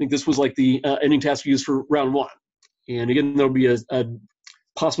 I think this was like the ending task we used for round 1. And again, there'll be a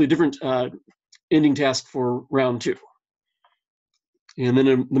possibly different ending task for round 2. And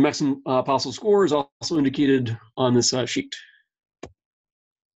then the maximum possible score is also indicated on this sheet.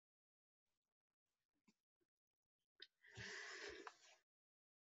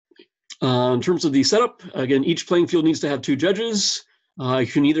 In terms of the setup, again, each playing field needs to have 2 judges. You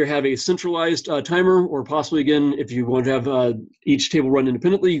can either have a centralized timer, or possibly, again, if you want to have each table run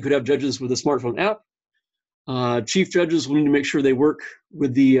independently, you could have judges with a smartphone app. Chief judges will need to make sure they work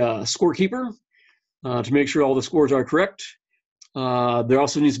with the scorekeeper to make sure all the scores are correct. There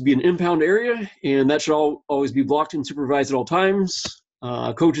also needs to be an impound area, and that should always be blocked and supervised at all times.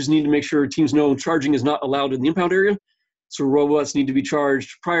 Coaches need to make sure teams know charging is not allowed in the impound area. So robots need to be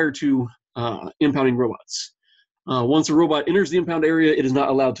charged prior to impounding robots. Once a robot enters the impound area, it is not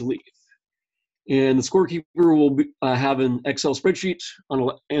allowed to leave. And the scorekeeper will have an Excel spreadsheet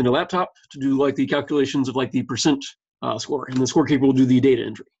and a laptop to do like the calculations of like the percent score. And the scorekeeper will do the data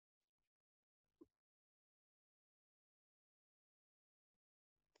entry.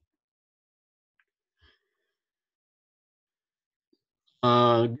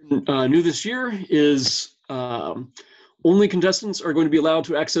 New this year is only contestants are going to be allowed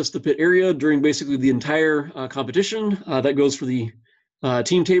to access the pit area during basically the entire competition. That goes for the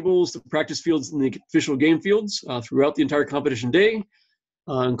team tables, the practice fields, and the official game fields throughout the entire competition day,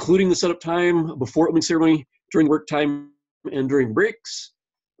 including the setup time, before opening ceremony, during work time, and during breaks.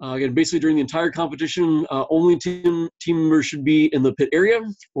 Again, basically during the entire competition, only team members should be in the pit area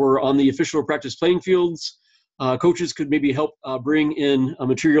or on the official practice playing fields. Coaches could maybe help bring in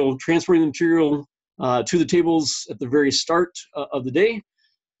transporting the material to the tables at the very start of the day.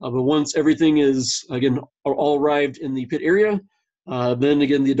 But once everything is, again, all arrived in the pit area, then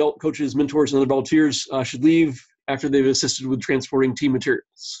again, the adult coaches, mentors, and other volunteers should leave after they've assisted with transporting team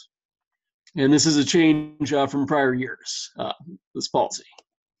materials. And this is a change from prior years, this policy.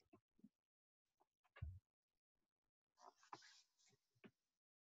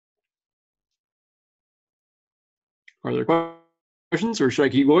 Are there questions, or should I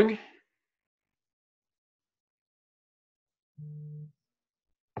keep going?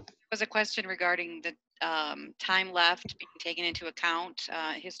 There was a question regarding the time left being taken into account.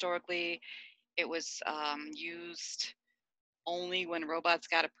 Historically, it was used only when robots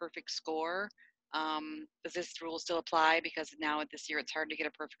got a perfect score. Does this rule still apply? Because now this year it's hard to get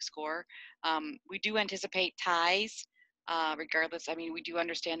a perfect score. We do anticipate ties, regardless. I mean, we do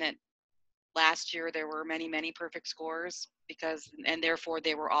understand that last year there were many perfect scores and therefore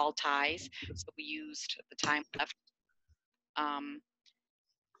they were all ties. So we used the time left.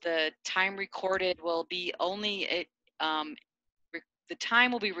 The time recorded will be only the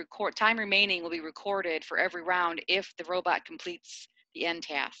time remaining will be recorded for every round if the robot completes the end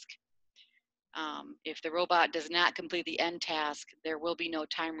task. If the robot does not complete the end task, there will be no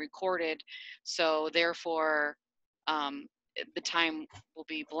time recorded. So therefore, the time will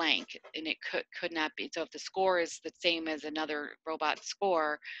be blank, and it could not be. So if the score is the same as another robot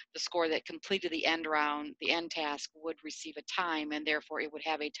score, the score that completed the end round, the end task, would receive a time, and therefore it would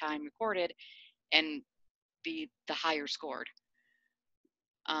have a time recorded and be the higher scored.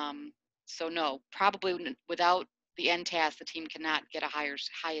 So no, probably without the end task, the team cannot get a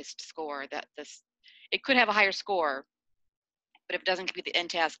highest score. It could have a higher score, but if it doesn't complete the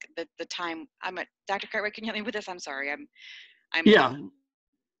end task, the time. Dr. Cartwright, can you help me with this? I'm sorry. Yeah.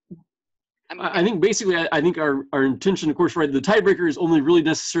 I think basically, I think our intention, of course, right, the tiebreaker is only really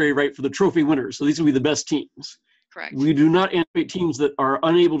necessary, right, for the trophy winners. So these will be the best teams. Correct. We do not anticipate teams that are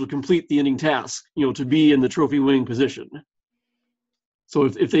unable to complete the ending task, to be in the trophy winning position. So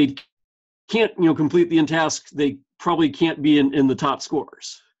if they can't, complete the end task, they probably can't be in the top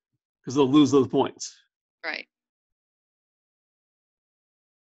scores because they'll lose those points. Right.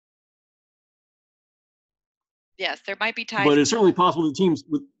 Yes, there might be ties. But it's certainly possible that teams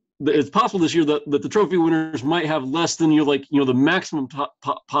it's possible this year that the trophy winners might have less than the maximum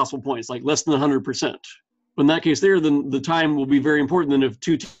possible points, like less than 100%. But in that case, then the time will be very important. Than if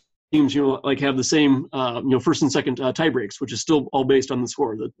two teams have the same first and second tie breaks, which is still all based on the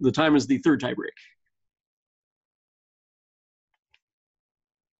score. The time is the third tie break.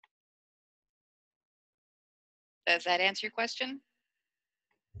 Does that answer your question?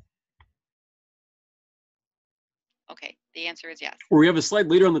 Okay, the answer is yes. Or we have a slide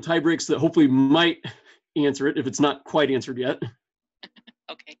later on the tie breaks that hopefully might answer it if it's not quite answered yet.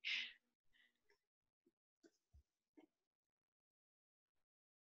 Okay.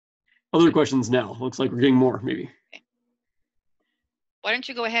 Other questions now. Looks like we're getting more, maybe. Okay. Why don't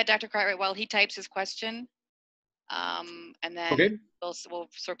you go ahead, Dr. Cartwright, while he types his question, and then okay. we'll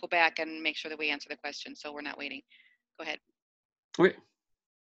circle back and make sure that we answer the question, so we're not waiting. Go ahead. Okay.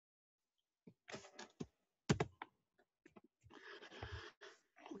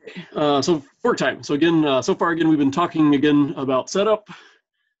 So work time. So again, so far we've been talking again about setup.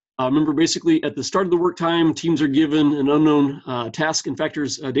 Remember, basically at the start of the work time, teams are given an unknown task and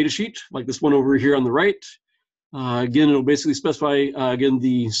factors data sheet, like this one over here on the right. Again, it'll basically specify, again,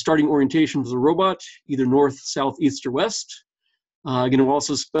 the starting orientation for the robot, either north, south, east, or west. Again, it will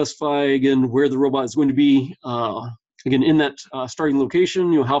also specify, again, where the robot is going to be, again, in that starting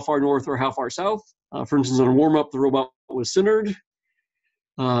location, how far north or how far south. For instance, on a warm-up, the robot was centered.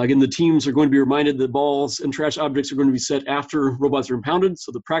 Again, the teams are going to be reminded that balls and trash objects are going to be set after robots are impounded.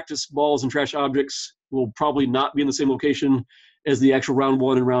 So the practice balls and trash objects will probably not be in the same location as the actual round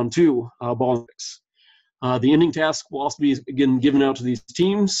 1 and round 2 ball objects. The ending task will also be, again, given out to these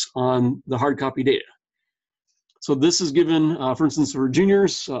teams on the hard copy data. So this is given, for instance, for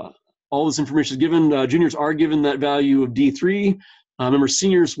juniors, all this information is given. Juniors are given that value of D3. Remember,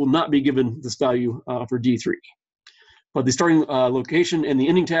 seniors will not be given this value for D3. But the starting location and the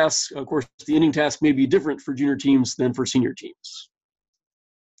ending task, of course, the ending task may be different for junior teams than for senior teams.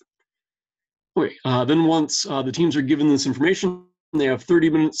 Okay, then once the teams are given this information, they have 30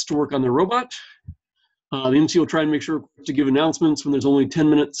 minutes to work on their robot. The MC will try and make sure to give announcements when there's only 10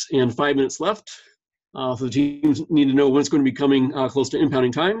 minutes and 5 minutes left. So the teams need to know when it's going to be coming close to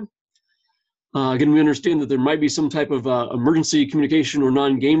impounding time. Again, we understand that there might be some type of emergency communication or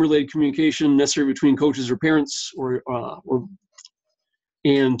non-game related communication necessary between coaches or parents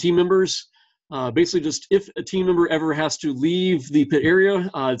and team members. Basically, just if a team member ever has to leave the pit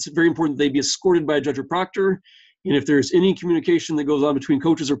area, it's very important that they be escorted by a judge or proctor. And if there's any communication that goes on between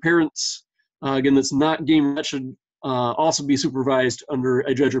coaches or parents, again, that's not game, that should also be supervised under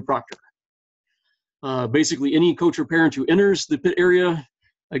a judge or proctor. Basically, any coach or parent who enters the pit area,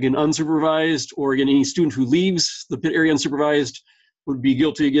 again, unsupervised, or again, any student who leaves the pit area unsupervised would be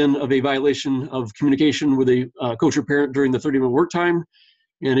guilty, again, of a violation of communication with a coach or parent during the 30-minute work time.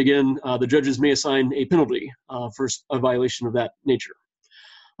 And again, the judges may assign a penalty for a violation of that nature.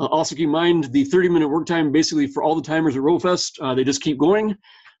 Also keep in mind the 30-minute work time, basically for all the timers at Robofest, they just keep going.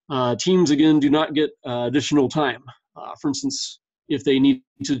 Teams, again, do not get additional time. For instance, if they need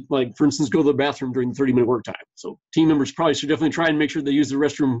to, like, for instance, go to the bathroom during the 30-minute work time. So team members probably should definitely try and make sure they use the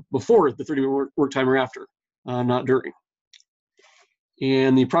restroom before the 30-minute work time or after, not during.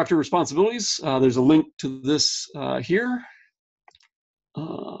 And the proctor responsibilities, there's a link to this here.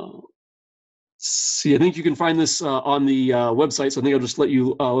 See, I think you can find this on the website, so I think I'll just let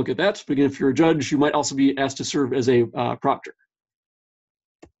you look at that. But again, if you're a judge, you might also be asked to serve as a proctor.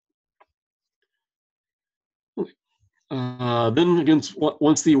 Then again,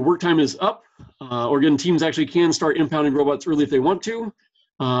 once the work time is up, or again, teams actually can start impounding robots early if they want to.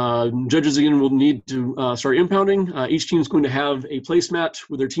 Judges, again, will need to start impounding. Each team is going to have a placemat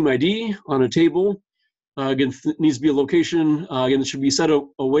with their team ID on a table. Again, it needs to be a location. Again, it should be set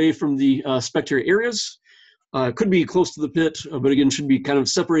away from the spectator areas. Could be close to the pit, but again, should be kind of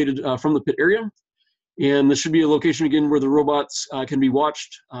separated from the pit area. And this should be a location, again, where the robots can be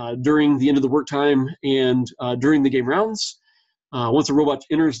watched during the end of the work time and during the game rounds. Once a robot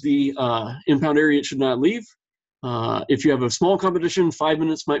enters the impound area, it should not leave. If you have a small competition, 5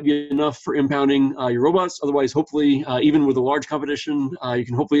 minutes might be enough for impounding your robots. Otherwise, hopefully, even with a large competition, you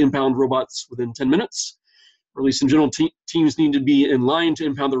can hopefully impound robots within 10 minutes. Or at least in general, teams need to be in line to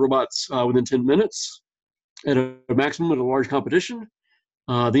impound the robots within 10 minutes at a maximum at a large competition.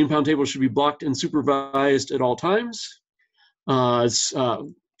 The impound table should be blocked and supervised at all times.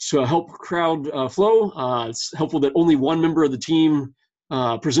 To help crowd flow, it's helpful that only one member of the team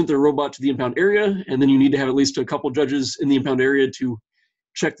present their robot to the impound area, and then you need to have at least a couple judges in the impound area to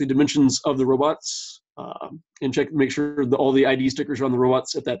check the dimensions of the robots and make sure that all the ID stickers are on the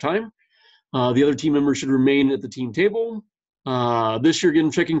robots at that time. The other team members should remain at the team table. This year,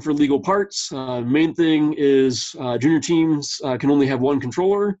 again, checking for legal parts. Main thing is junior teams can only have one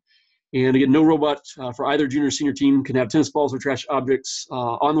controller. And again, no robot for either junior or senior team can have tennis balls or trash objects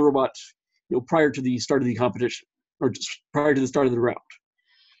on the robot prior to the start of the competition, or just prior to the start of the round.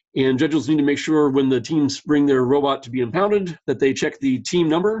 And judges need to make sure when the teams bring their robot to be impounded that they check the team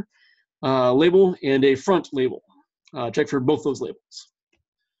number label and a front label. Check for both those labels.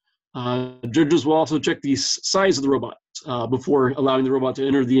 Judges will also check the size of the robot before allowing the robot to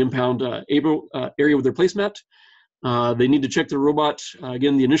enter the impound area with their placemat. They need to check the robot.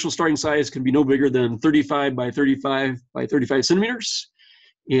 Again, the initial starting size can be no bigger than 35 by 35 by 35 centimeters.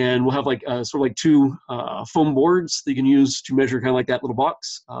 And we'll have like sort of like two foam boards that you can use to measure kind of like that little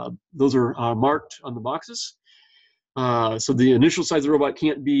box. Those are marked on the boxes. So the initial size of the robot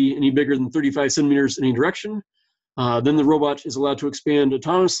can't be any bigger than 35 centimeters in any direction. Then the robot is allowed to expand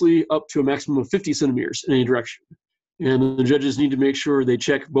autonomously up to a maximum of 50 centimeters in any direction. And the judges need to make sure they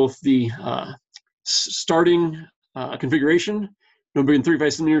check both the starting configuration, no bigger than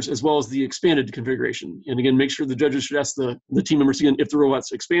 35 centimeters, as well as the expanded configuration. And again, make sure the judges should ask the team members again if the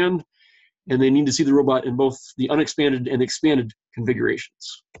robots expand, and they need to see the robot in both the unexpanded and expanded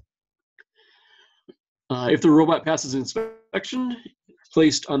configurations. If the robot passes inspection,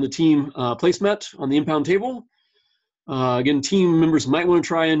 placed on the team placemat on the impound table. Again, team members might want to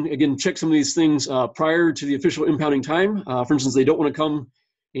try and, again, check some of these things prior to the official impounding time. For instance, they don't want to come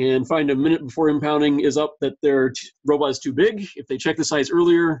and find a minute before impounding is up that their robot is too big. If they check the size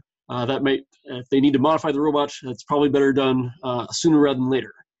earlier, that might, if they need to modify the robot, that's probably better done sooner rather than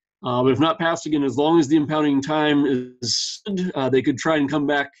later. But if not passed, again, as long as the impounding time is good, they could try and come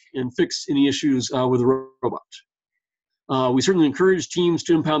back and fix any issues with the robot. We certainly encourage teams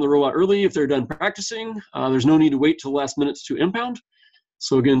to impound the robot early if they're done practicing. There's no need to wait till the last minutes to impound.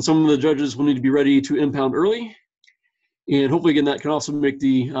 So again, some of the judges will need to be ready to impound early. And hopefully, again, that can also make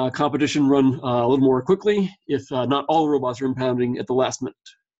the competition run a little more quickly if not all the robots are impounding at the last minute.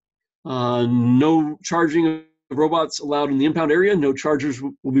 No charging of robots allowed in the impound area. No chargers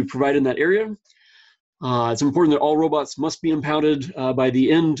will be provided in that area. It's important that all robots must be impounded by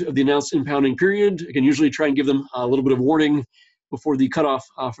the end of the announced impounding period. Again, usually try and give them a little bit of warning before the cutoff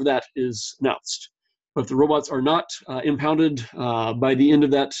for that is announced. But if the robots are not impounded by the end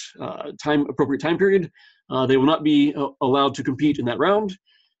of that appropriate time period, they will not be allowed to compete in that round.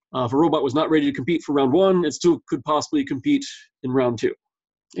 If a robot was not ready to compete for round 1, it still could possibly compete in round 2.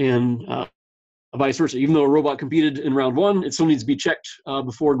 And vice versa. Even though a robot competed in round 1, it still needs to be checked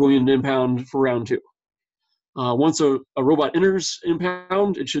before going into impound for round 2. Once a robot enters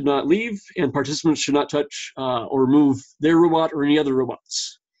impound, it should not leave, and participants should not touch or remove their robot or any other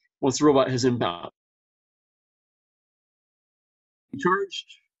robots once the robot has impounded. Charged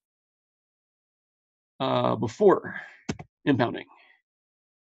before impounding.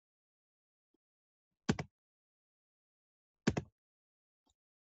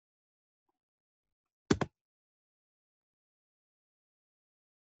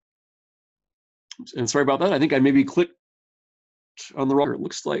 And sorry about that. I think I maybe clicked on the wrong. It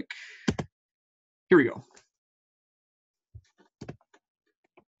looks like. Here we go.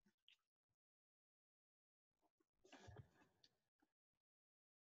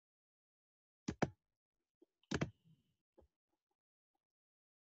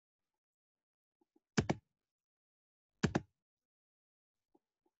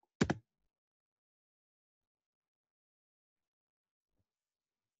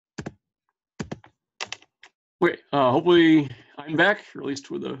 Wait, hopefully I'm back, or at least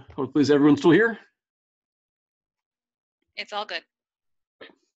hopefully is everyone still here? It's all good.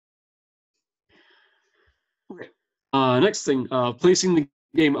 Okay. Next thing, placing the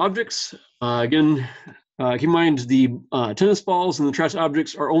game objects. Again, keep in mind the tennis balls and the trash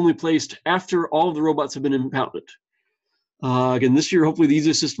objects are only placed after all of the robots have been impounded. Again, this year, hopefully the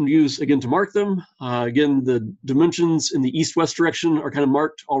easiest system to use, again, to mark them. Again, the dimensions in the east-west direction are kind of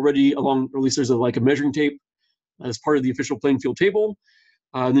marked already along, or at least there's like a measuring tape as part of the official playing field table.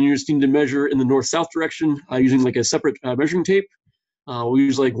 And then you just need to measure in the north-south direction using like a separate measuring tape. We'll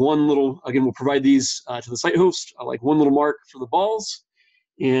use like one little, again, we'll provide these to the site host, like one little mark for the balls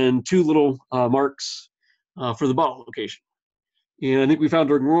and 2 little marks for the ball location. And I think we found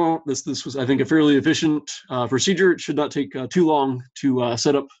during this was, I think, a fairly efficient procedure. It should not take too long to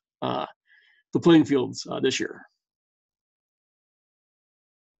set up the playing fields this year.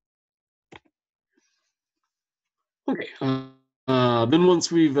 Okay. Then once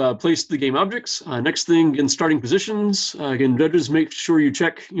we've placed the game objects, next thing in starting positions, again, judges, make sure you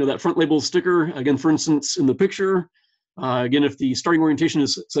check that front label sticker. Again, for instance, in the picture, again, if the starting orientation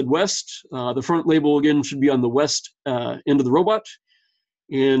is said west, the front label, again, should be on the west end of the robot.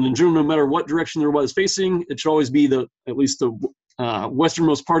 And in general, no matter what direction the robot is facing, it should always be at least the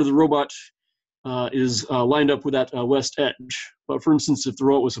westernmost part of the robot is lined up with that west edge. But for instance, if the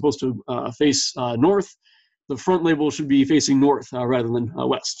robot was supposed to face north, the front label should be facing north rather than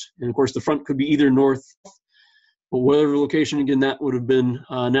west. And of course, the front could be either north, but whatever location, again, that would have been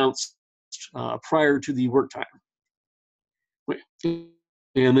announced prior to the work time.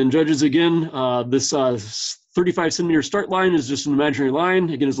 And then judges, again, this 35-centimeter start line is just an imaginary line.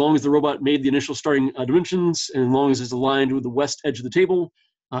 Again, as long as the robot made the initial starting dimensions and as long as it's aligned with the west edge of the table,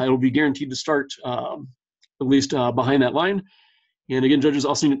 it will be guaranteed to start at least behind that line. And again, judges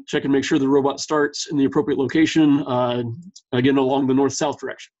also need to check and make sure the robot starts in the appropriate location, again, along the north-south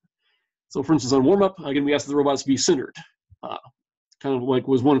direction. So for instance, on warm-up, again, we asked the robots to be centered, kind of like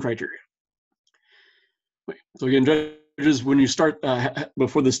was one criteria. So again, judges, when you start,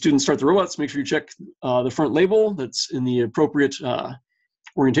 before the students start the robots, make sure you check the front label that's in the appropriate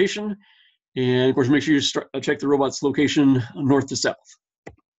orientation. And of course, make sure you check the robot's location north to south.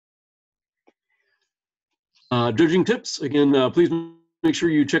 Judging tips, again, please make sure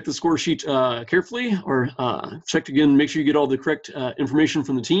you check the score sheet carefully, or check again, make sure you get all the correct information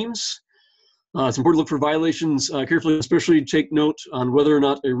from the teams. It's important to look for violations carefully, especially take note on whether or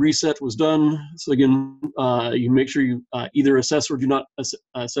not a reset was done. So again, you make sure you either assess or do not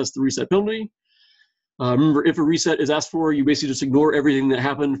assess the reset penalty. Remember, if a reset is asked for, you basically just ignore everything that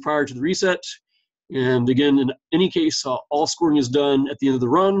happened prior to the reset. And again, in any case, all scoring is done at the end of the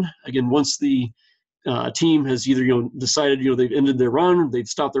run. Again, once the team has either decided they've ended their run, they've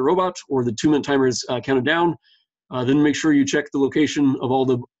stopped their robot, or the 2-minute timer is counted down, then make sure you check the location of all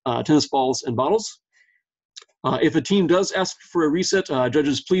the tennis balls and bottles. If a team does ask for a reset,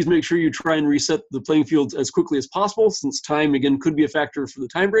 judges, please make sure you try and reset the playing field as quickly as possible, since time, again, could be a factor for the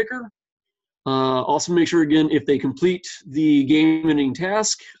tiebreaker. Also make sure, again, if they complete the game-ending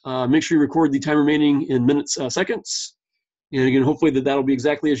task, make sure you record the time remaining in minutes, seconds. And again, hopefully that'll be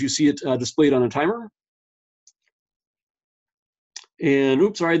exactly as you see it displayed on a timer. And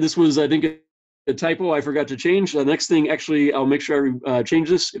oops, sorry, this was, I think, a typo I forgot to change. The next thing, actually, I'll make sure I change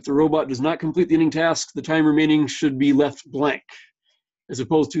this. If the robot does not complete the ending task, the time remaining should be left blank, as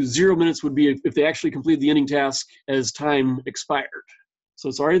opposed to 0 minutes would be if they actually complete the ending task as time expired.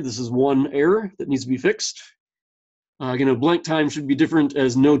 So sorry, this is one error that needs to be fixed. Again, a blank time should be different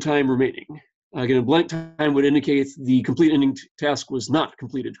as no time remaining. Again, a blank time would indicate the complete ending task was not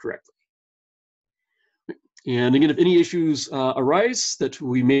completed correctly. And again, if any issues arise that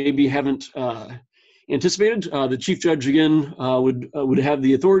we maybe haven't anticipated, the chief judge again would have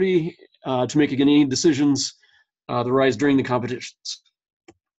the authority to make again any decisions that arise during the competitions.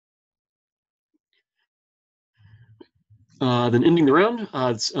 Then ending the round,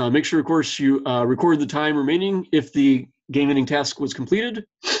 make sure, of course, you record the time remaining if the game-ending task was completed.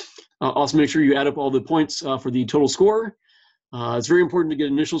 Also, make sure you add up all the points for the total score. It's very important to get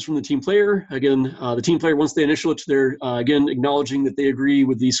initials from the team player. Again, the team player, once they initial it, they're again acknowledging that they agree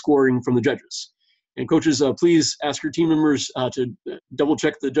with the scoring from the judges. And coaches, please ask your team members to double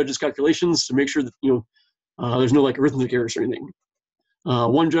check the judges' calculations to make sure that there's no like arithmetic errors or anything.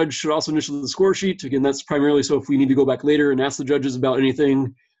 One judge should also initial the score sheet. Again, that's primarily so if we need to go back later and ask the judges about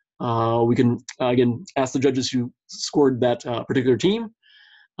anything, we can again ask the judges who scored that particular team.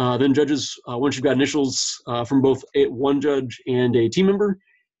 Then judges, once you've got initials from both one judge and a team member,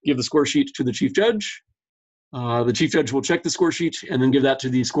 give the score sheet to the chief judge. The chief judge will check the score sheet and then give that to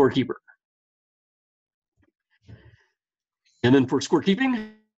the scorekeeper. And then for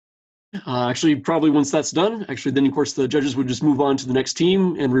scorekeeping, actually probably once that's done, actually then of course the judges would just move on to the next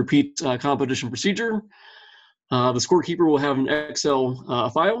team and repeat competition procedure. The scorekeeper will have an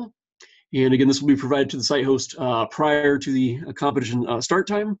Excel file. And again, this will be provided to the site host prior to the competition start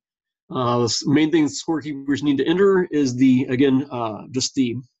time. The main things scorekeepers need to enter is just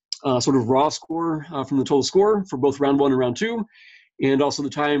the sort of raw score from the total score for both round 1 and round 2, and also the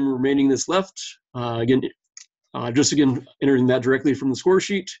time remaining that's left. Just entering that directly from the score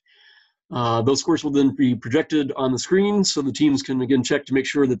sheet. Those scores will then be projected on the screen so the teams can again check to make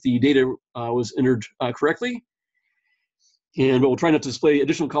sure that the data was entered correctly. But we'll try not to display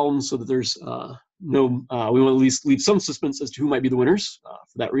additional columns so that there's we want to at least leave some suspense as to who might be the winners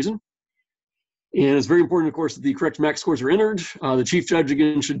for that reason. And it's very important, of course, that the correct max scores are entered. The chief judge,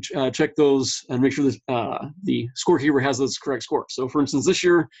 again, should check those and make sure that the scorekeeper has those correct scores. So, for instance, this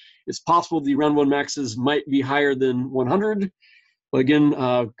year, it's possible the round 1 maxes might be higher than 100. But again,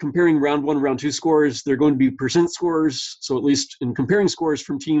 comparing round 1 and round 2 scores, they're going to be percent scores. So at least in comparing scores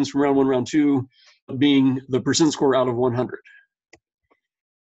from teams from round 1 and round 2, being the percent score out of 100.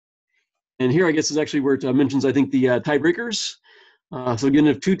 And here, I guess, is actually where it mentions, I think, the tiebreakers. So again,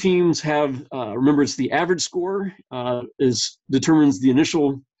 if two teams have, remember, it's the average score determines the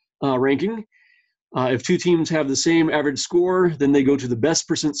initial ranking. If two teams have the same average score, then they go to the best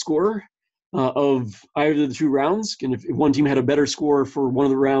percent score of either of the 2 rounds. And if one team had a better score for one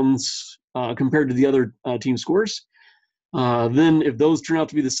of the rounds compared to the other team scores, then if those turn out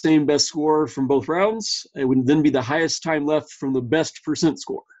to be the same best score from both rounds, it would then be the highest time left from the best percent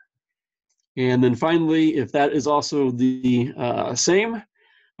score. And then finally, if that is also the same,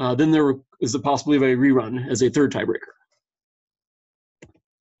 then there is the possibility of a rerun as a third tiebreaker.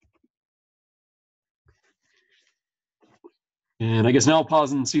 And I guess now I'll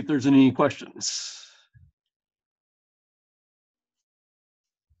pause and see if there's any questions.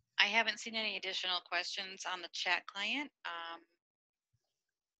 I haven't seen any additional questions on the chat client.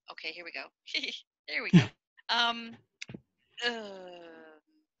 Okay, here we go. Here we go.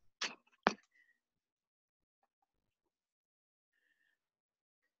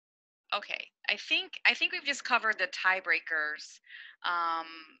 Okay, I think we've just covered the tiebreakers.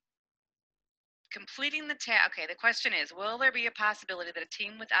 Completing the task. Okay, the question is, will there be a possibility that a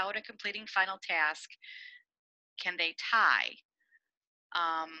team without a completing final task, can they tie?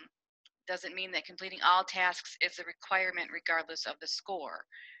 Doesn't mean that completing all tasks is a requirement regardless of the score.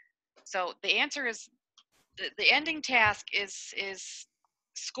 So the answer is the ending task is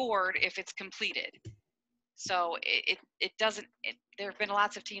scored if it's completed. So it doesn't, there have been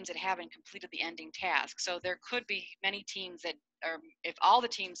lots of teams that haven't completed the ending task. So there could be many teams that are, if all the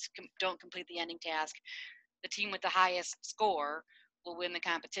teams don't complete the ending task, the team with the highest score will win the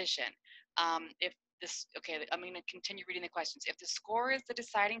competition. Okay, I'm going to continue reading the questions. If the score is the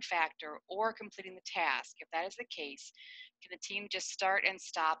deciding factor or completing the task, if that is the case, can the team just start and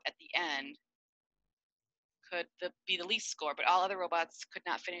stop at the end? could be the least score, but all other robots could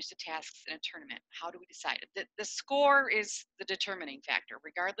not finish the tasks in a tournament. How do we decide? The score is the determining factor,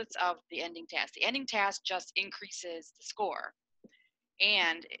 regardless of the ending task. The ending task just increases the score,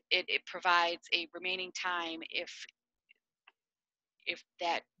 and it provides a remaining time if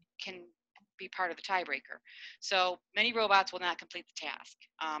that can be part of the tiebreaker. So many robots will not complete the task.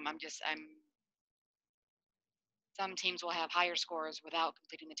 Some teams will have higher scores without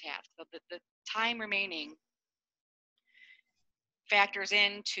completing the task. So the time remaining factors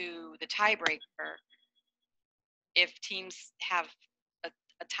into the tiebreaker if teams have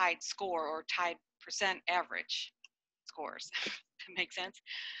a tied score or tied percent average scores. That makes sense.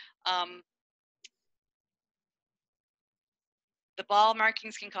 The ball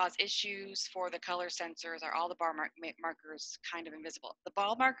markings can cause issues for the color sensors. Are all the ball markers kind of invisible? The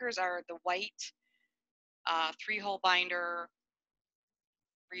ball markers are the white 3-hole binder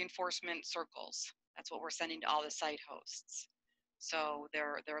reinforcement circles. That's what we're sending to all the site hosts. So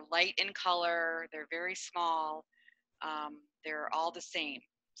they're light in color. They're very small. They're all the same.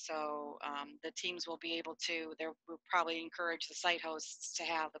 So the teams will be able to. We'll probably encourage the site hosts to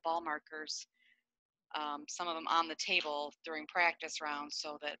have the ball markers. Some of them on the table during practice rounds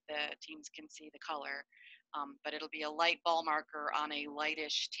so that the teams can see the color. But it'll be a light ball marker on a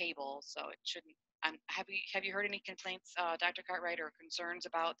lightish table, so it shouldn't. Have you heard any complaints, Dr. Cartwright, or concerns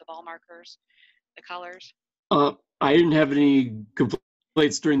about the ball markers, the colors? I didn't have any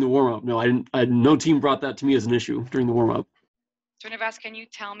complaints during the warm-up. No, I didn't. No team brought that to me as an issue during the warm-up. Srinivas, can you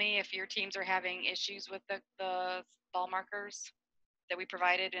tell me if your teams are having issues with the ball markers that we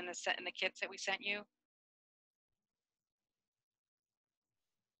provided in the kits that we sent you?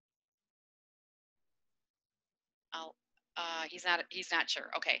 He's not sure.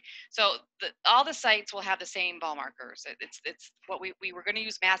 Okay, so all the sites will have the same ball markers. It's what we were going to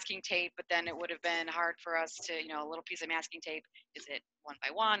use masking tape, but then it would have been hard for us to, a little piece of masking tape. Is it 1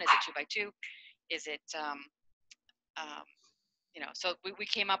 by 1? Is it 2 by 2? Is it so we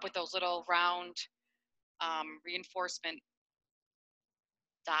came up with those little round reinforcement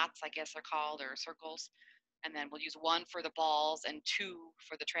dots, I guess they're called, or circles. And then we'll use 1 for the balls and 2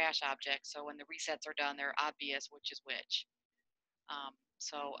 for the trash objects. So when the resets are done, they're obvious which is which.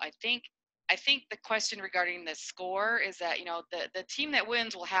 So I think the question regarding the score is that, the team that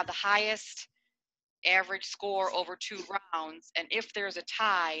wins will have the highest average score over 2 rounds. And if there's a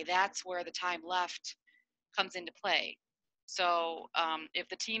tie, that's where the time left comes into play. So if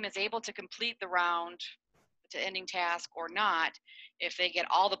the team is able to complete the round to ending task or not, if they get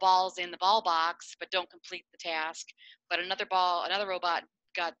all the balls in the ball box but don't complete the task, but another robot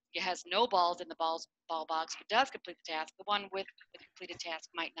has no balls in the ball box but does complete the task, the one with the completed task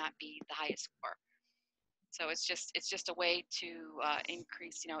might not be the highest score. So it's just a way to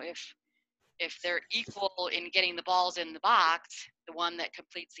increase, if they're equal in getting the balls in the box, the one that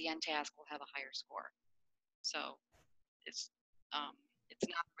completes the end task will have a higher score. So it's not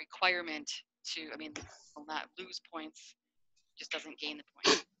a requirement will not lose points, just doesn't gain the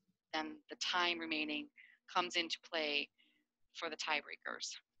point. Then the time remaining comes into play for the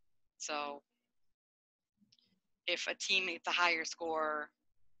tiebreakers. So if a team gets a higher score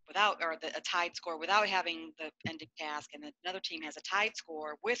a tied score without having the ending task, and another team has a tied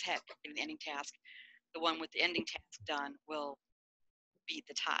score with having the ending task, the one with the ending task done will beat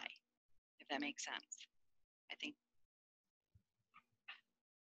the tie, if that makes sense. I think.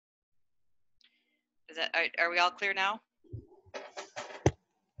 Are we all clear now?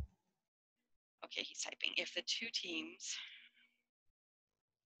 Okay, he's typing. If the two teams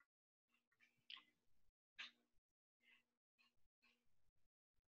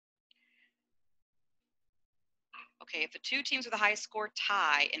with the highest score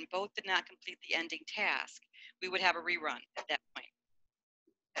tie and both did not complete the ending task, we would have a rerun at that point.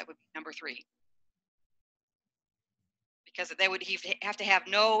 That would be number 3. Because he'd have to have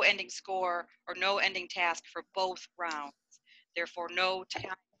no ending score or no ending task for both rounds. Therefore, no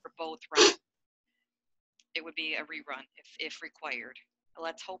time for both rounds. It would be a rerun if required.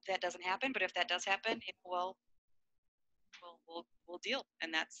 Let's hope that doesn't happen. But if that does happen, we'll deal,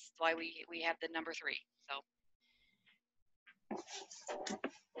 and that's why we have the number 3. So,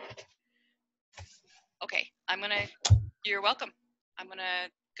 okay, you're welcome. I'm gonna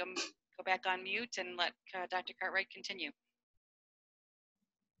go back on mute and let Dr. Cartwright continue.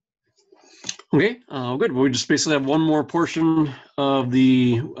 Okay, good. Well, we just basically have one more portion of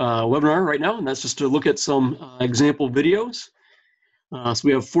the webinar right now, and that's just to look at some example videos. So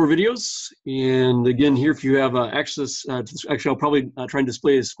we have 4 videos, and again, here if you have access, actually I'll probably try and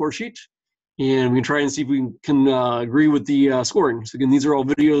display a score sheet, and we can try and see if we can agree with the scoring. So again, these are all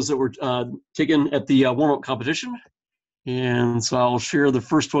videos that were taken at the warm-up competition. And so I'll share the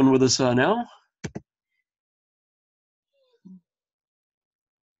first one with us now.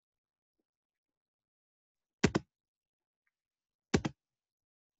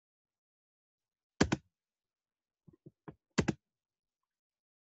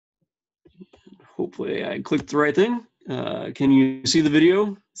 Hopefully I clicked the right thing. Can you see the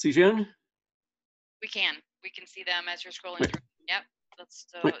video, Sishan? We can. We can see them as you're scrolling through. Yep. Let's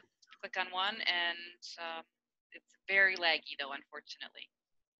click on one, and it's very laggy, though, unfortunately.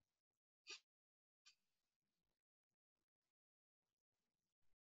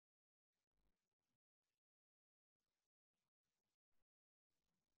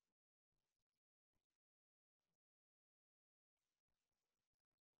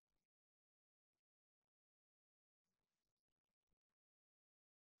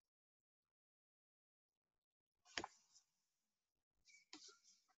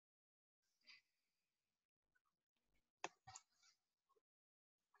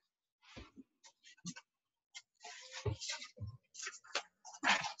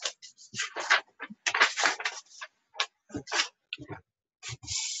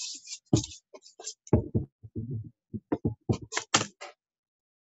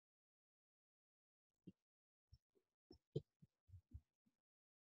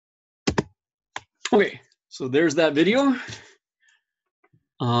 Okay, so there's that video.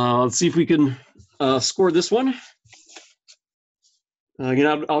 Let's see if we can score this one.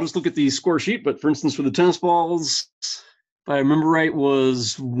 Again, I'll just look at the score sheet, but for instance, for the tennis balls, if I remember right,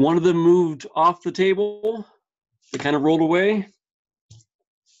 was one of them moved off the table? It kind of rolled away.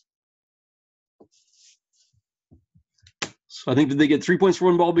 So I think, did they get 3 points for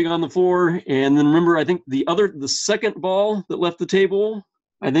one ball being on the floor? And then remember, I think the second ball that left the table,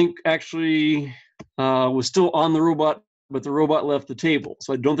 I think actually was still on the robot, but the robot left the table.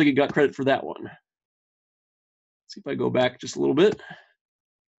 So I don't think it got credit for that one. Let's see if I go back just a little bit.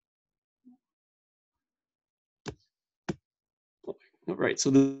 All right,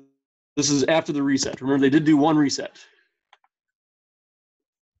 so this is after the reset. Remember, they did do one reset.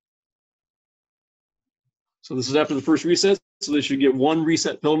 So this is after the first reset, so they should get one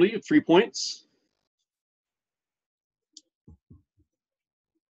reset penalty of 3 points.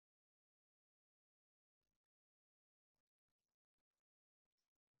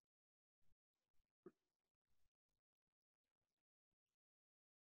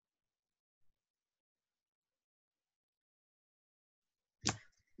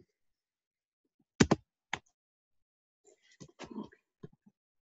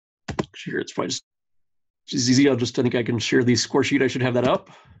 Here, it's probably just easy. I think I can share the score sheet. I should have that up.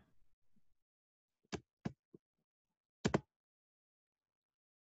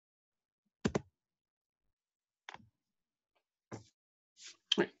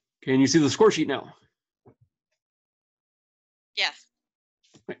 Can you see the score sheet now? Yes.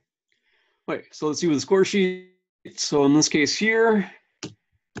 Okay, so let's see with the score sheet. So in this case here,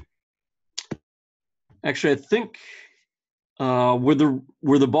 actually, I think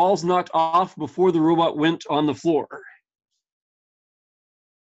were the balls knocked off before the robot went on the floor?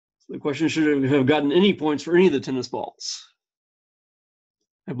 So the question should have gotten any points for any of the tennis balls.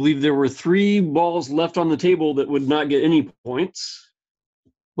 I believe there were 3 balls left on the table that would not get any points.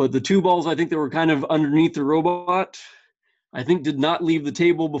 But the 2 balls, I think, that were kind of underneath the robot, I think did not leave the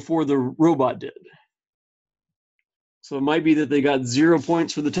table before the robot did. So it might be that they got 0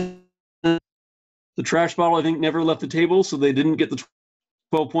 points for the trash bottle, I think, never left the table, so they didn't get the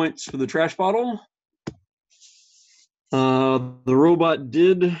 12 points for the trash bottle. The robot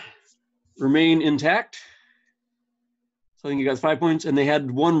did remain intact. So I think you got 5 points, and they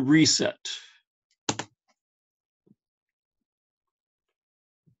had 1 reset.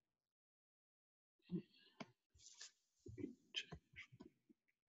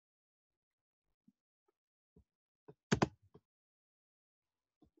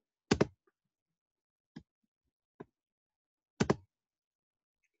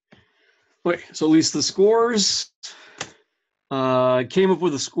 Okay, so at least the scores came up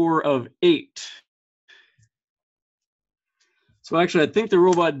with a score of 8. So actually, I think the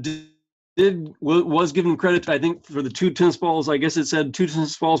robot was given credit, I think, for the 2 tennis balls. I guess it said 2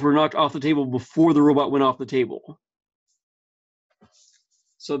 tennis balls were knocked off the table before the robot went off the table.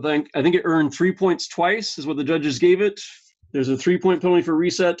 So I think it earned 3 points twice, is what the judges gave it. There's a 3-point penalty for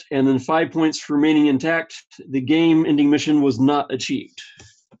reset, and then 5 points for remaining intact. The game-ending mission was not achieved.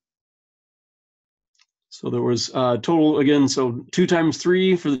 So there was total, again, so 2 times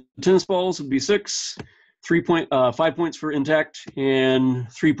 3 for the tennis balls would be 6. 5 points for intact, and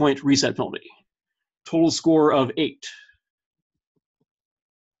 3-point reset penalty. Total score of 8.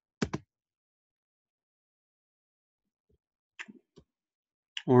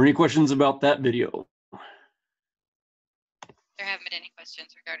 Or any questions about that video? There haven't been any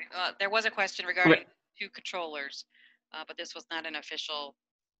questions regarding. There was a question regarding Okay. 2 controllers, but this was not an official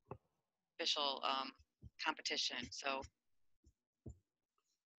competition. So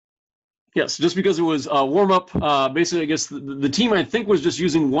Yes, just because it was a warm up. Basically, I guess the team I think was just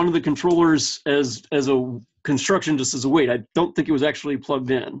using one of the controllers as a construction, just as a weight. I don't think it was actually plugged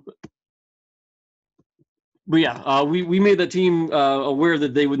in. But yeah, we made the team aware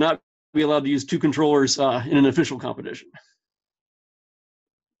that they would not be allowed to use 2 controllers in an official competition.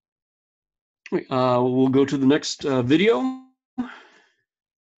 We'll go to the next video. I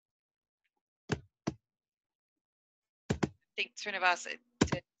think Srinivas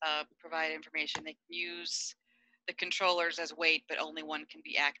did provide information. They can use the controllers as weight, but only one can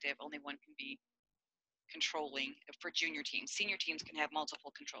be active. Only one can be controlling for junior teams. Senior teams can have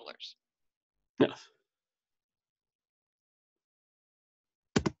multiple controllers. Yes.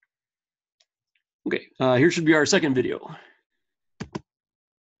 Okay, here should be our second video.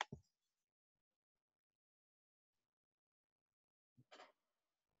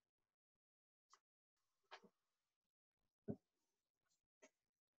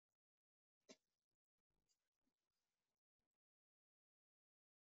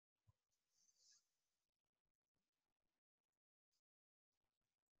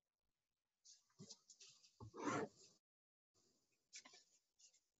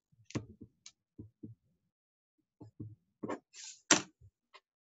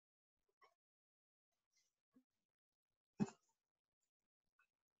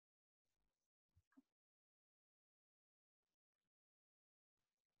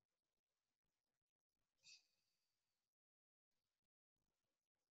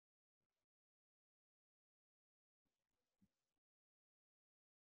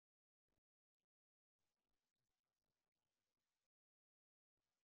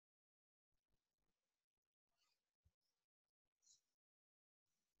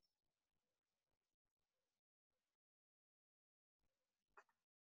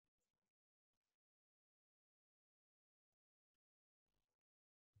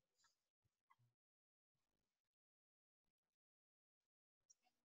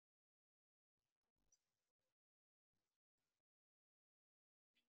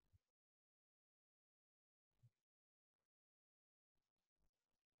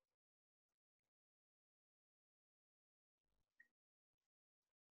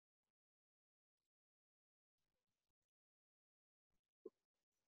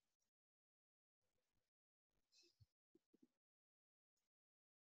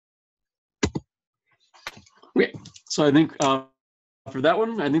 Okay, so I think for that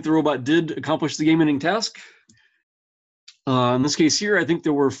one, I think the robot did accomplish the game-ending task. In this case here, I think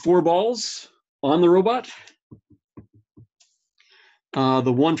there were 4 balls on the robot.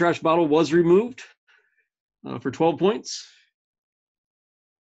 The 1 trash bottle was removed for 12 points.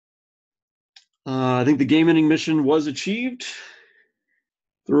 I think the game-ending mission was achieved.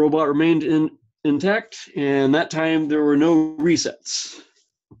 The robot remained intact, and that time there were no resets.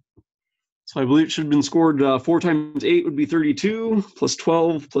 So I believe it should have been scored 4 times 8 would be 32, plus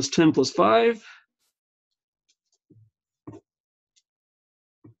 12, plus 10, plus 5.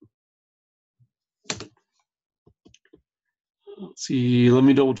 Let's see, let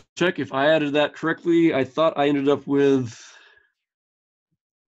me double check. If I added that correctly, I thought I ended up with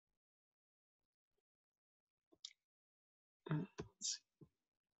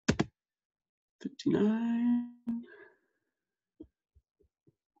 59.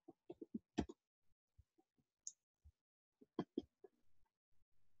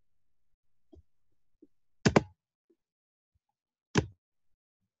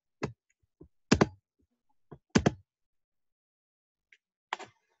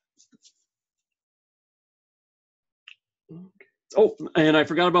 Oh, and I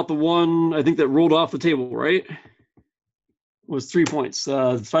forgot about the one, I think that rolled off the table, right? Was 3 points.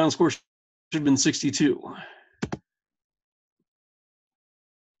 The final score should have been 62.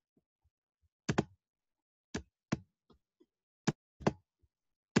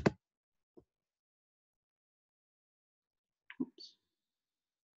 Oops.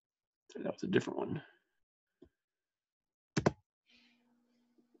 That was a different one.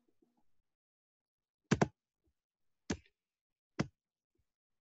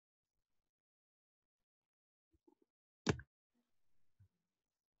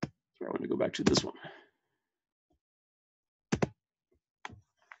 So I want to go back to this one.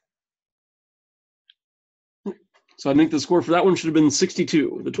 So I think the score for that one should have been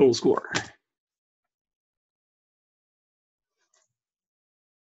 62, the total score.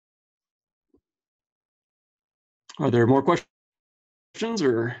 Are there more questions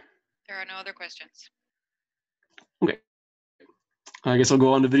or? There are no other questions. Okay. I guess I'll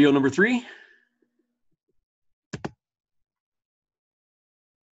go on to video number 3.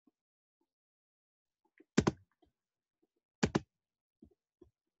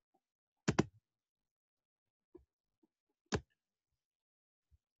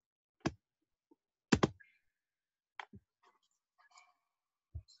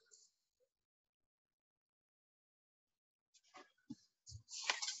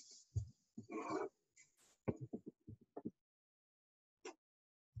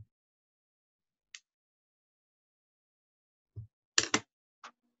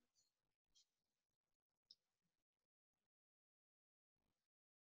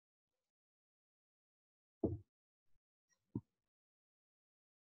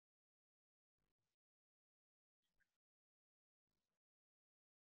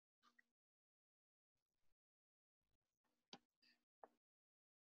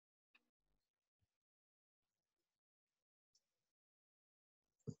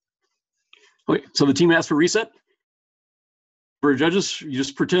 Okay, so the team asked for reset. For judges, you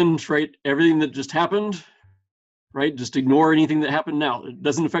just pretend, right, everything that just happened, right, just ignore anything that happened now. It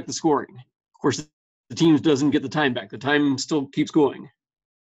doesn't affect the scoring. Of course, the team doesn't get the time back. The time still keeps going.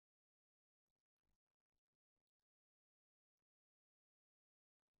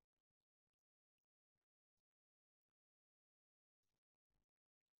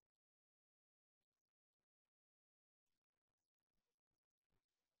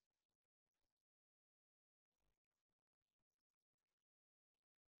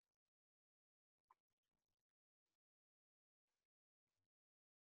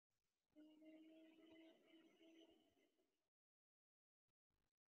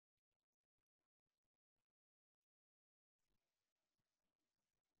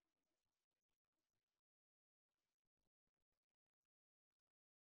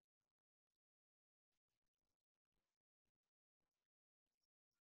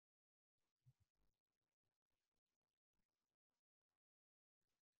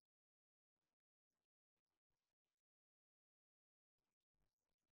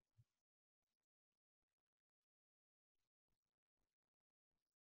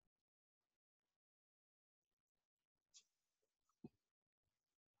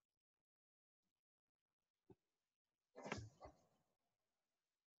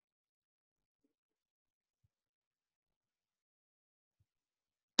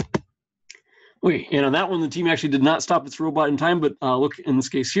 Okay, and on that one, the team actually did not stop its robot in time, but look, in this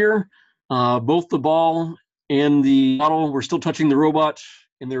case here, both the ball and the bottle were still touching the robot,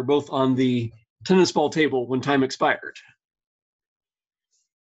 and they're both on the tennis ball table when time expired.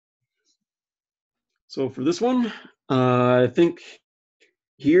 So for this one, I think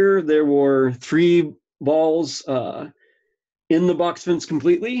here there were 3 balls in the box fence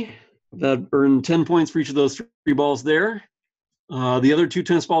completely that earned 10 points for each of those 3 balls there. The other 2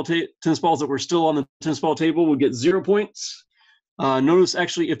 tennis balls that were still on the tennis ball table would get 0 points. Notice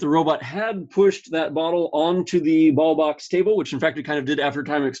actually if the robot had pushed that bottle onto the ball box table, which in fact it kind of did after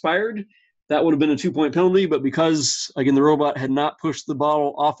time expired, that would have been a 2-point penalty. But because, again, the robot had not pushed the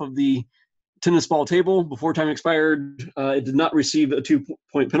bottle off of the tennis ball table before time expired, it did not receive a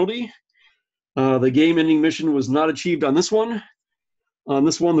 2-point penalty. The game-ending mission was not achieved on this one. On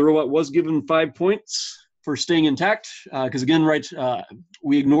this one, the robot was given 5 points for staying intact, because again, right,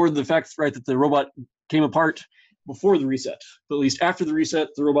 we ignored the fact, right, that the robot came apart before the reset. But at least after the reset,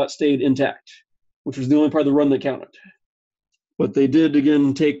 the robot stayed intact, which was the only part of the run that counted. But they did,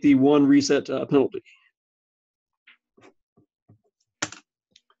 again, take the 1 reset penalty.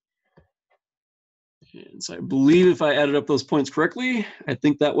 And so I believe if I added up those points correctly, I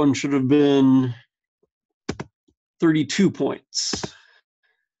think that one should have been 32 points.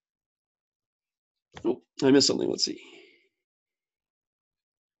 Oh, I missed something. Let's see.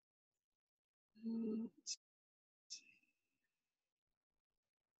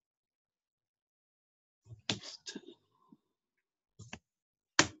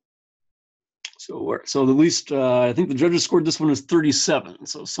 So the least, I think the judges scored this one as 37.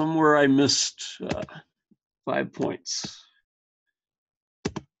 So somewhere I missed 5 points.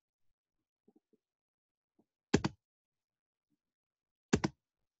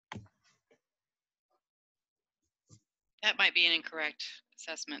 That might be an incorrect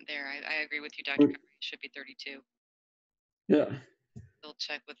assessment there. I agree with you, Dr. Pepper. It should be 32. Yeah. We'll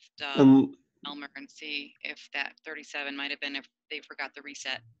check with Elmer and see if that 37 might have been if they forgot the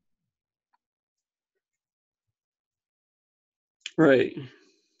reset. Right.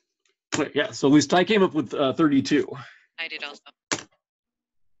 Wait, yeah, so at least I came up with 32. I did also.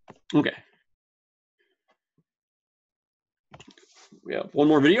 Okay. We have one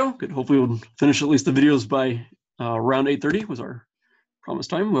more video. Good. Hopefully we'll finish at least the videos by around 8:30 was our promised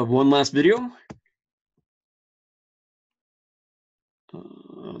time. We have one last video.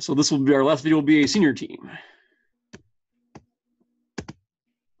 So this will be our last video, will be a senior team.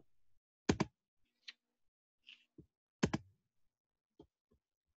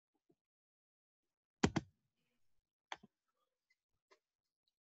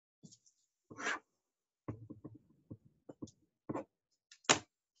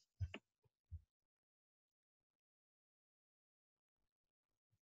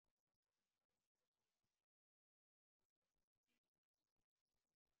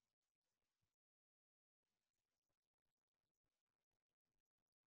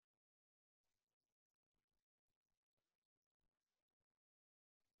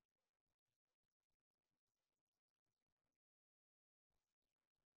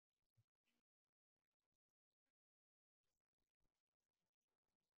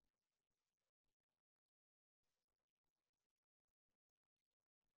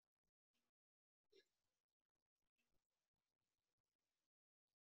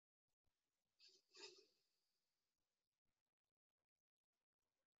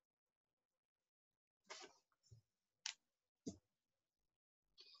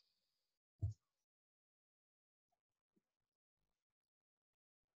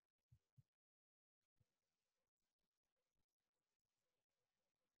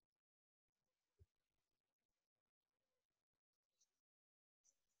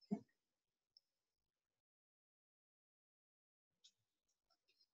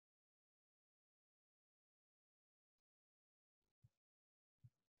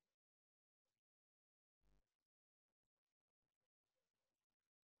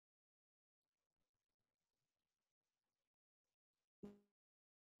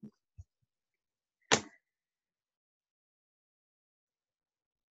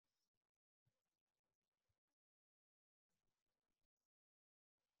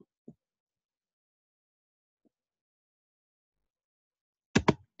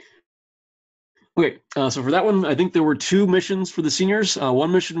 Okay, so for that one, I think there were two missions for the seniors. One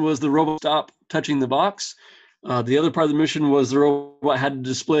mission was the robot stop touching the box. The other part of the mission was the robot had to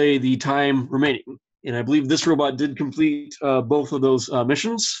display the time remaining. And I believe this robot did complete both of those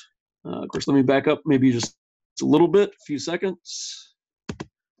missions. Of course, let me back up maybe just a little bit, a few seconds,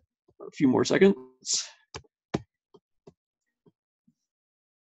 a few more seconds.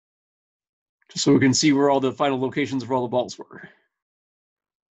 Just so we can see where all the final locations of all the balls were.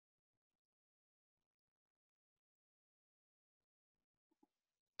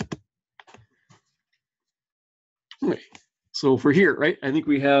 Okay, so for here, right, I think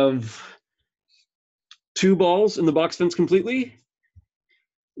we have two balls in the box fence completely,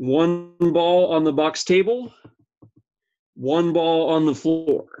 one ball on the box table, one ball on the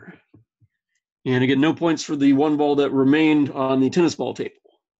floor. And again, no points for the one ball that remained on the tennis ball table.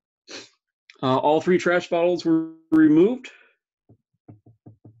 All three trash bottles were removed.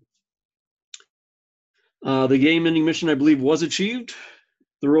 The game-ending mission, I believe, was achieved.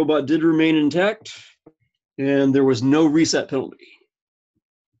 The robot did remain intact, and there was no reset penalty.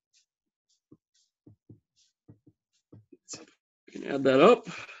 Let's see if we can add that up.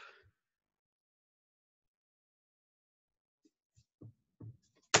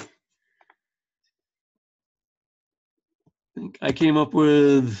 I think I came up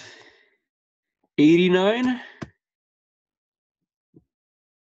with 89.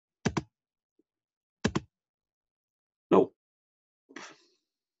 Nope.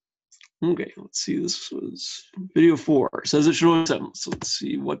 Okay, let's see. This was video 4. It says it should only 7. So let's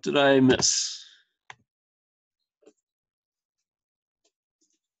see. What did I miss?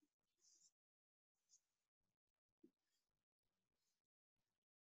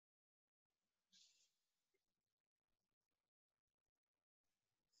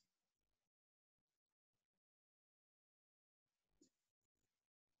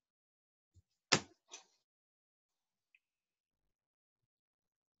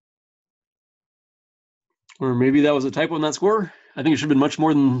 Or maybe that was a typo in that score. I think it should have been much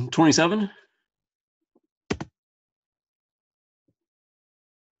more than 27.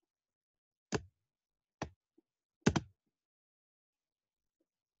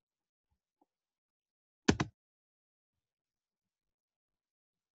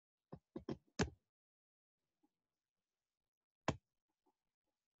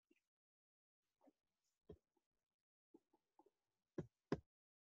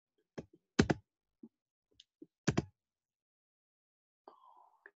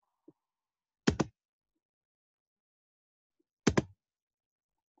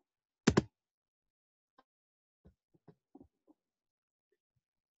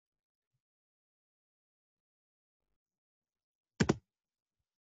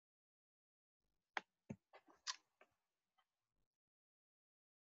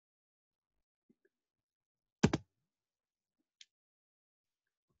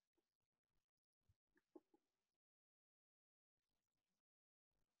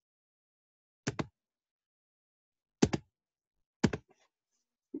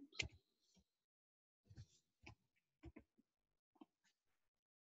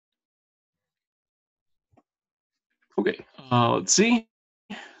 Let's see.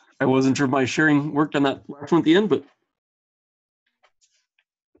 I wasn't sure if my sharing worked on that last one at the end, but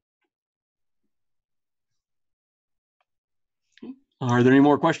are there any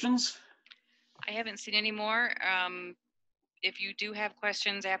more questions? I haven't seen any more. If you do have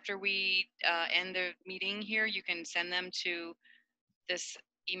questions after we end the meeting here, you can send them to this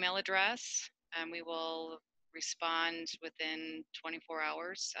email address, and we will respond within 24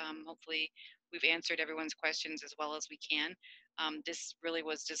 hours. Hopefully, we've answered everyone's questions as well as we can. This really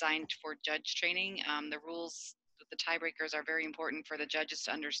was designed for judge training. The rules, the tiebreakers are very important for the judges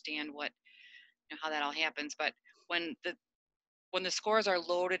to understand how that all happens. But when the scores are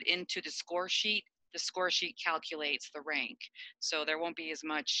loaded into the score sheet calculates the rank. So there won't be as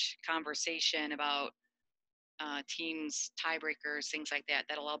much conversation about teams, tiebreakers, things like that.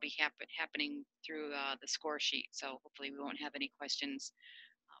 That'll all be happening through the score sheet. So hopefully we won't have any questions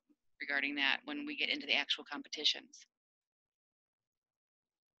regarding that when we get into the actual competitions.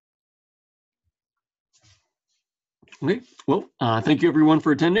 Okay, well, thank you everyone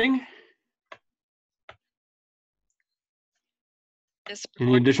for attending.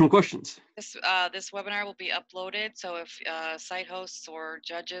 Any additional questions? This webinar will be uploaded. So if site hosts or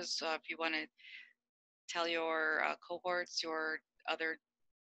judges, if you want to tell your cohorts, your other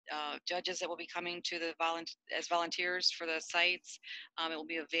judges that will be coming to the as volunteers for the sites, it will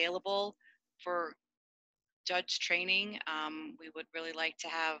be available for judge training. We would really like to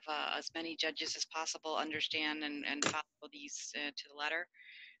have as many judges as possible understand and follow these to the letter.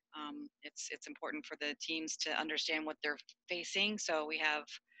 It's important for the teams to understand what they're facing. So we have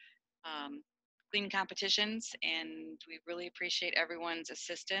clean competitions, and we really appreciate everyone's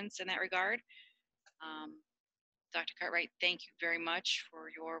assistance in that regard. Dr. Cartwright, thank you very much for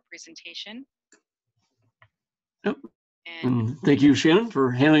your presentation. Yep. And thank you, Shannon,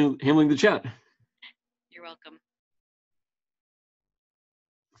 for handling the chat. You're welcome.